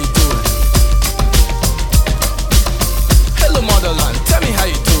me how you doing. Hello motherland, tell me how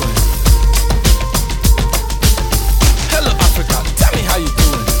you doing. Hello Africa, tell me how you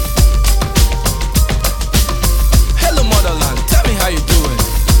doing. Hello motherland, tell me how you doing.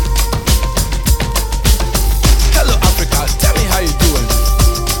 Hello Africa, tell me how you doing.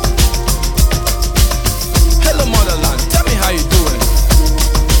 Hello motherland, tell me how you doing.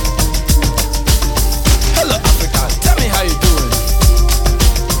 Hello Africa, tell me how you doing.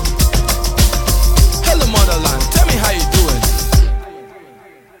 Hello motherland, tell me how you doing.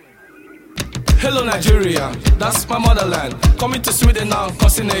 Hello Nigeria, that's my motherland. Coming to Sweden now,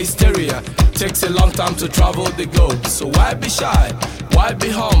 causing a hysteria. Takes a long time to travel the globe, so why be shy? Why be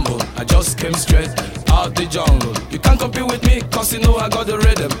humble? I just came straight out the jungle. You can't compete with me, cause you know I got the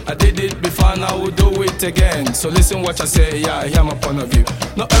rhythm. I did it before and I will do it again. So listen what I say, yeah, hear my point of view.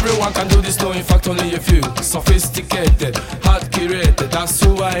 Not everyone can do this, no, in fact only a few. Sophisticated, hard curated, that's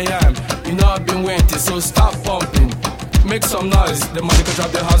who I am. You know I've been waiting, so stop pumping. Make some noise. The money can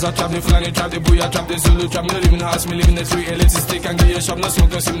trap the house, I trap the Fulani, trap the Booyah, trap the Zulu, trap me, no live in the house, me live in the tree, elitist stick and give you a shop, no smoke,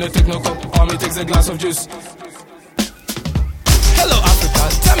 no sim, no take no cup, or me takes a glass of juice. Hello Africa,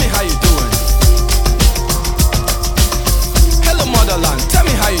 tell me how you doing. Hello motherland, tell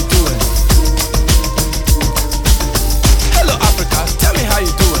me how you doing. Hello Africa, tell me how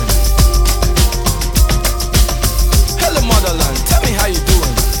you doing. Hello motherland, tell me how you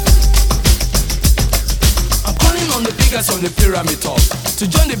doing. I'm calling on the biggest on the pyramid top to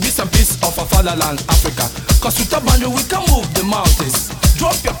join the bits and pieces of our fatherland, Africa. Cause with a boundary we can move the mountains.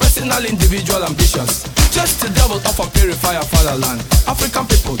 Drop your personal, individual ambitions. Just the devil of a purifier fatherland. African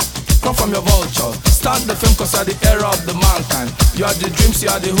people, come from your vulture. Start the film cause you are the era of the mankind. You are the dreams, you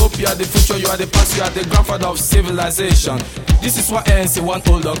are the hope, you are the future, you are the past, you are the grandfather of civilization. This is what ANC want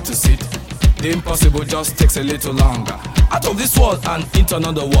old dog to sit. The impossible just takes a little longer. Out of this world and into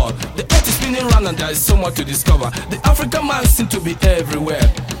another world. The earth is spinning round and there is so much to discover. The African man seems to be everywhere.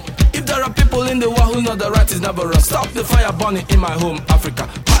 If there are people in the world who know the right is never wrong, stop the fire burning in my home, Africa.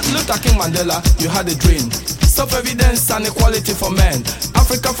 Martin Luther King Mandela, you had a dream. Self-evidence and equality for men.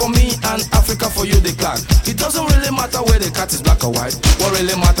 Africa for me and Africa for you, the clan. It doesn't really matter where the cat is black or white. What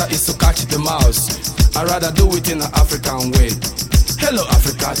really matters is to catch the mouse. I'd rather do it in an African way. Hello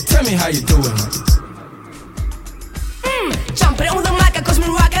Africa, tell me how you doing. Jumping on the mic, cause me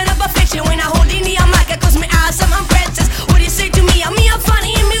rockin' up a fiction. When I hold in the mic, cause me awesome, I'm princess. What do you say to me? I'm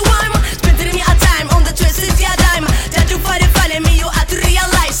funny in me rhyme. Spending me a time on the twisted yeah dime. That you find it funny, me you have to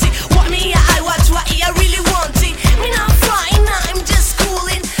realize it. What me I watch, what I really want it. Me not flying, I'm just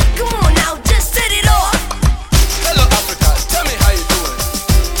cooling. Come on now, just set it off. Hello Africa, tell me how you doing.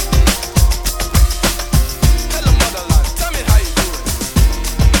 Hello motherland, tell me how you doing.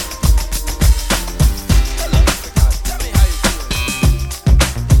 Hello Africa, tell me how you doing.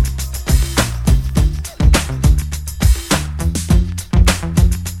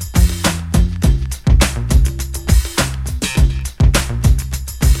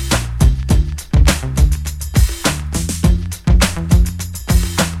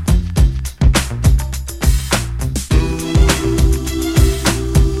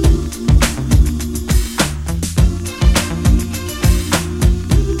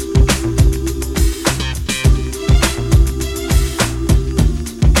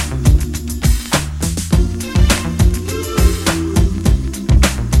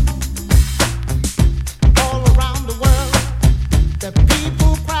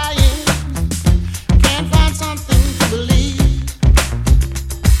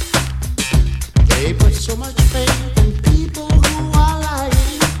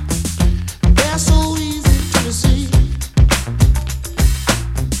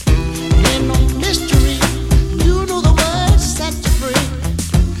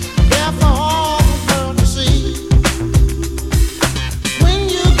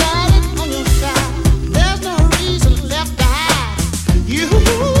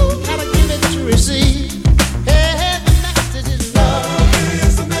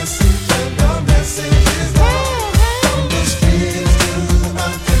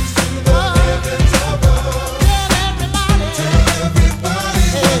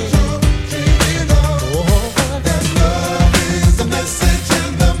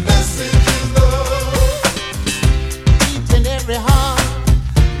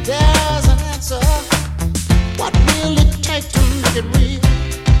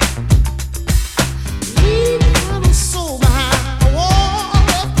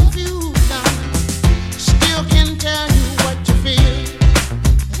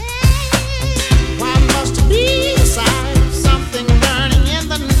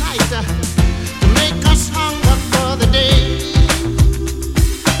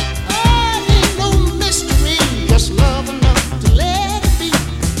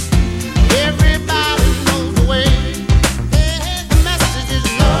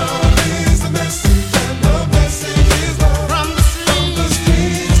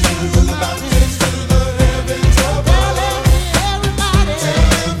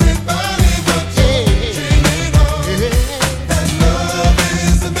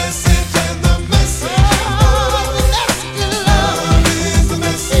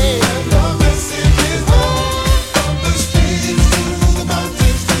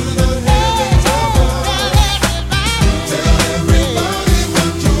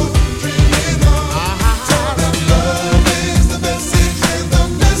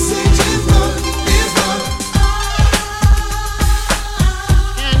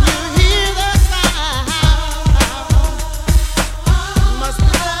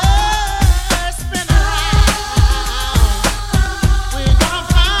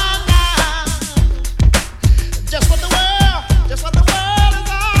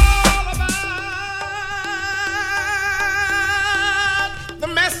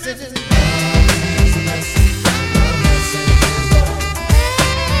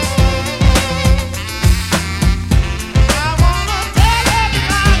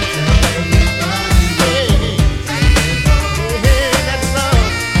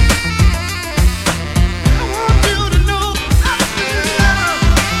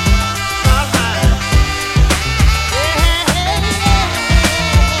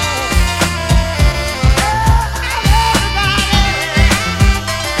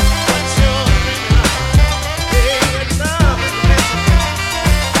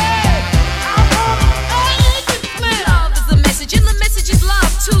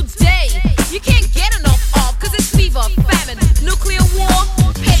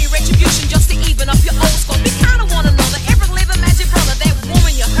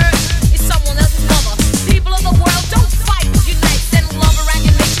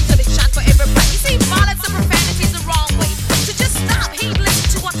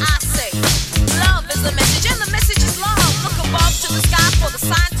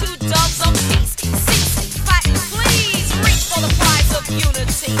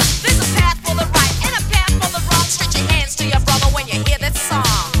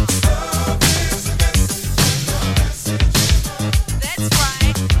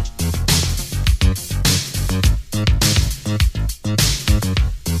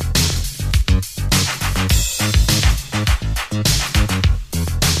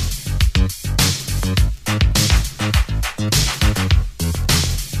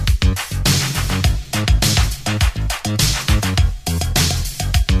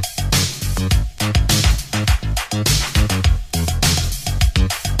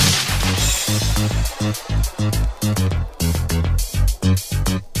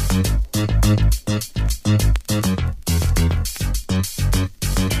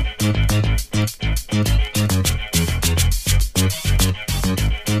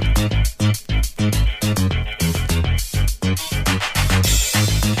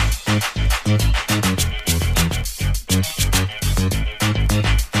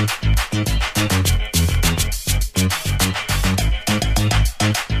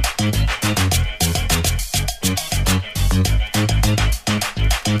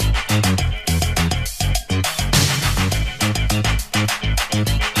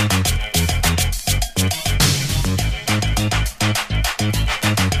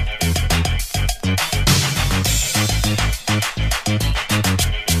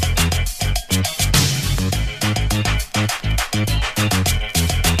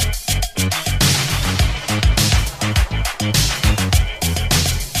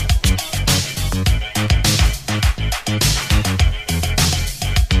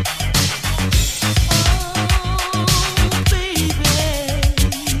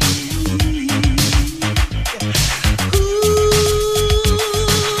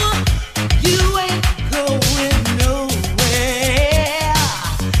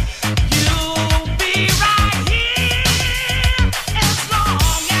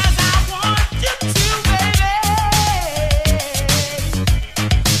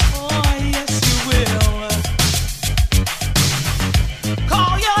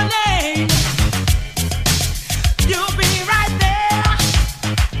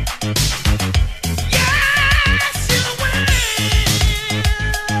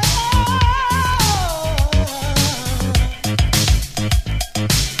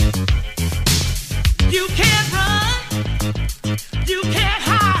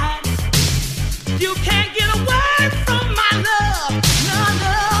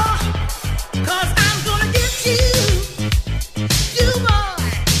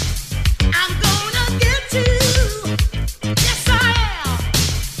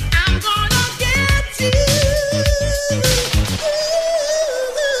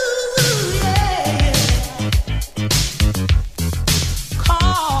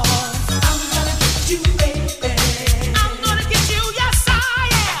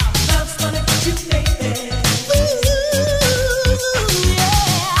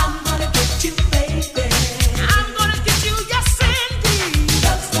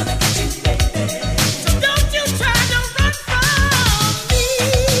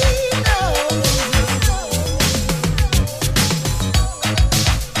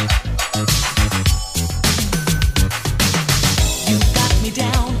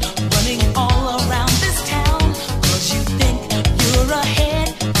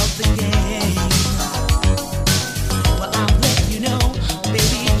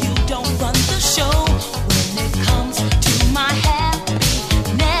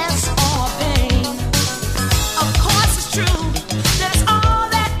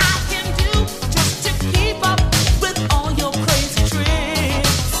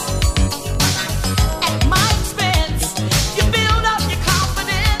 At my expense, you build up your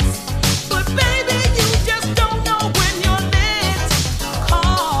confidence.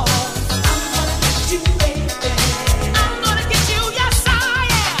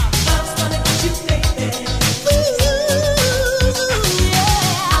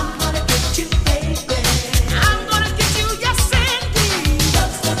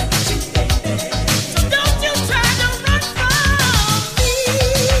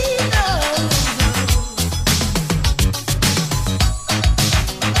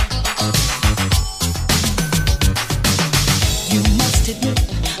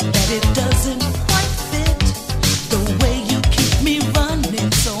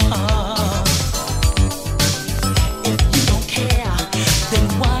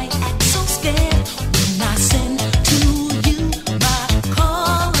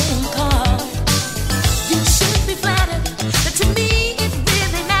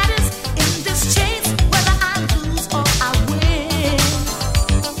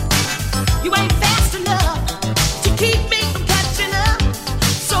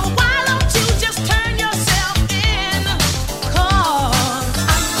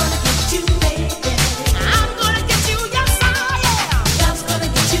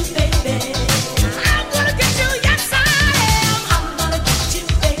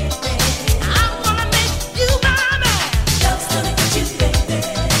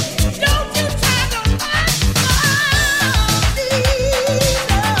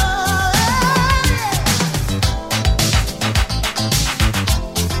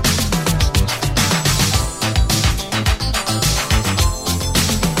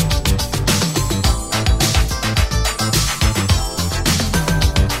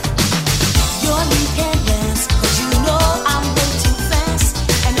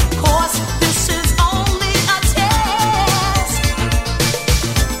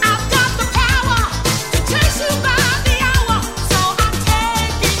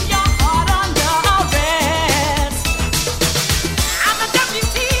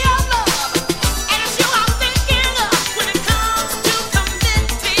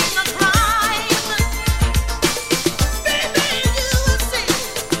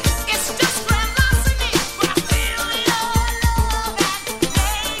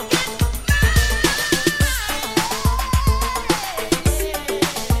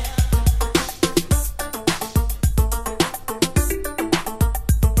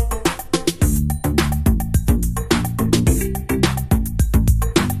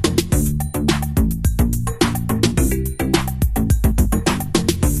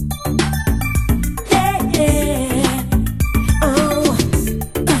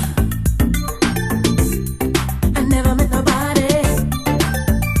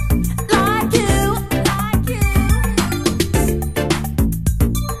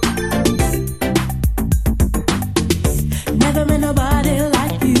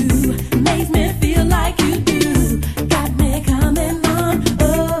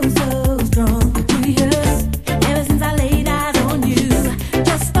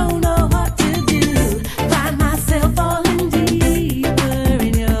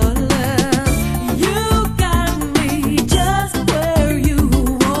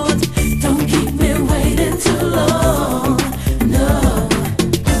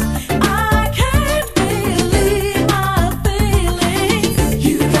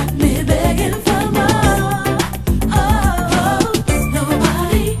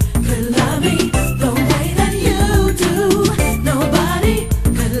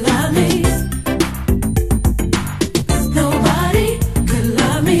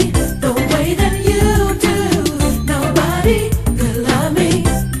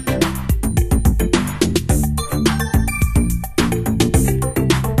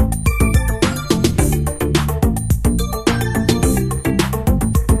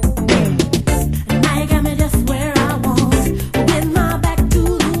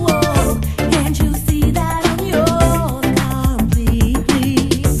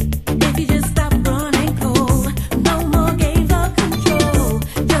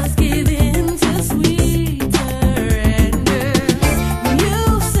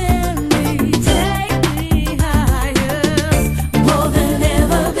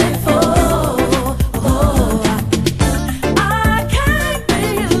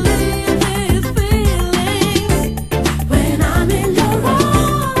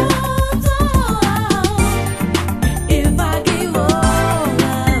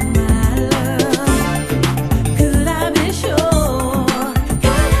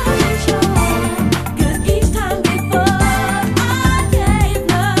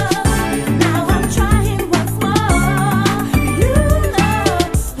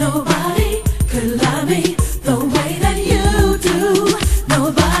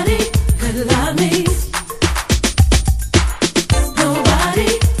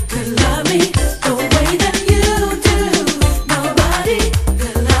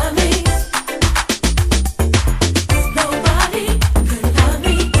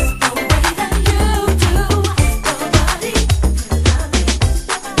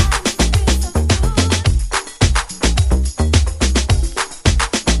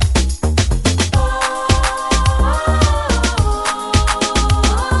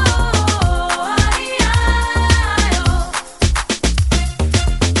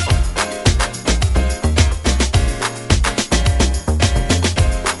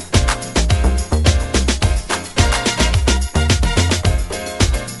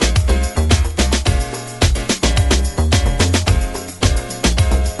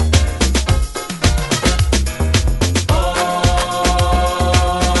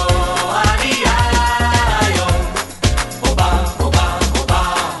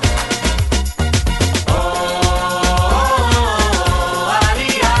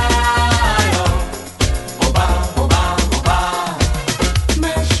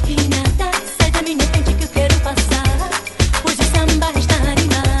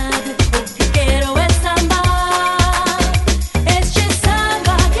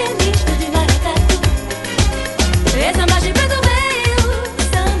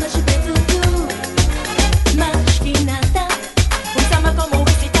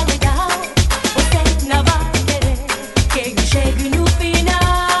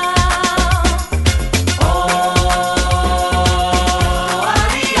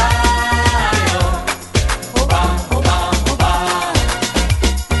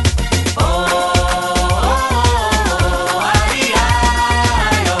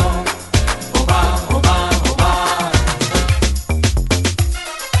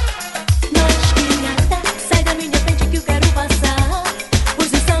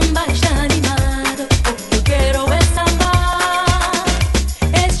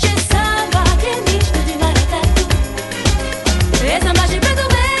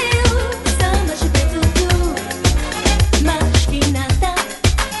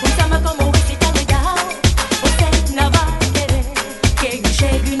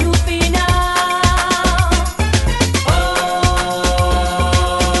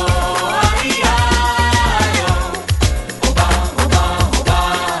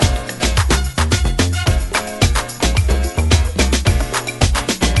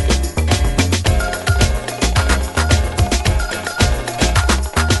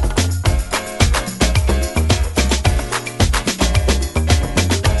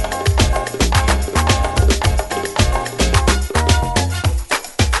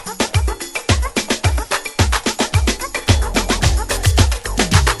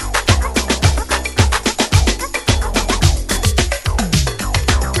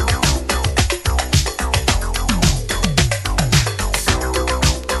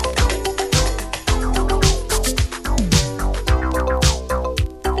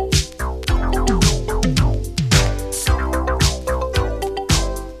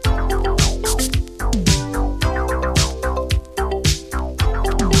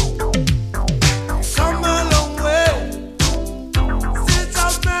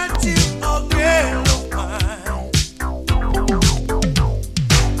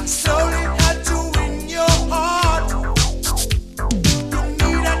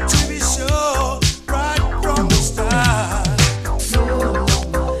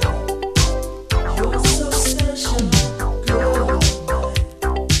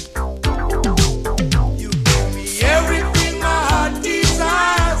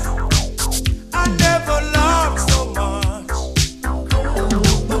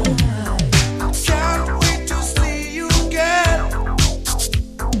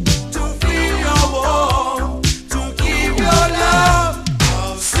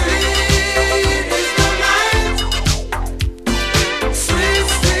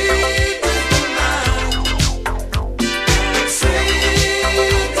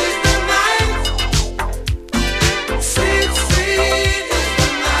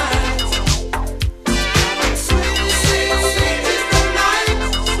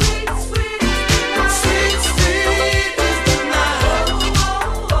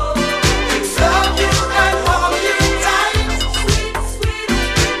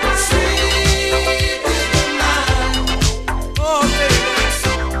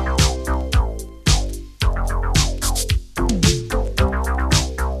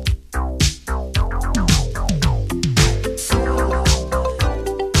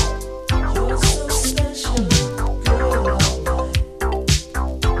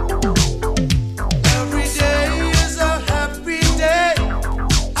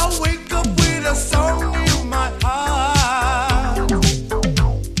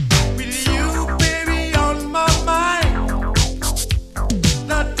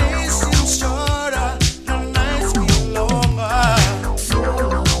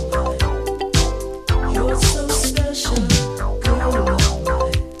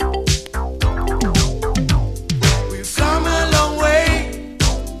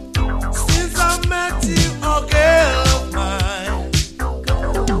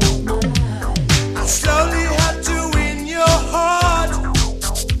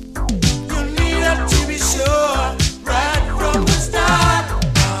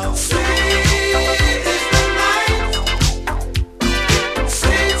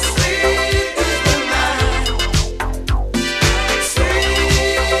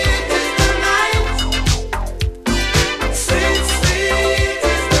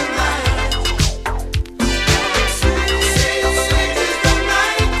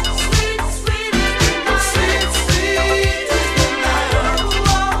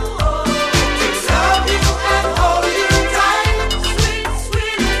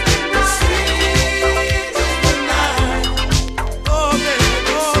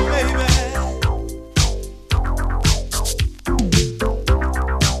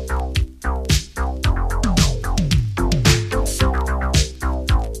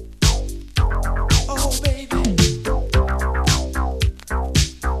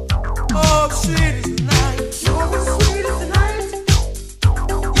 sweet.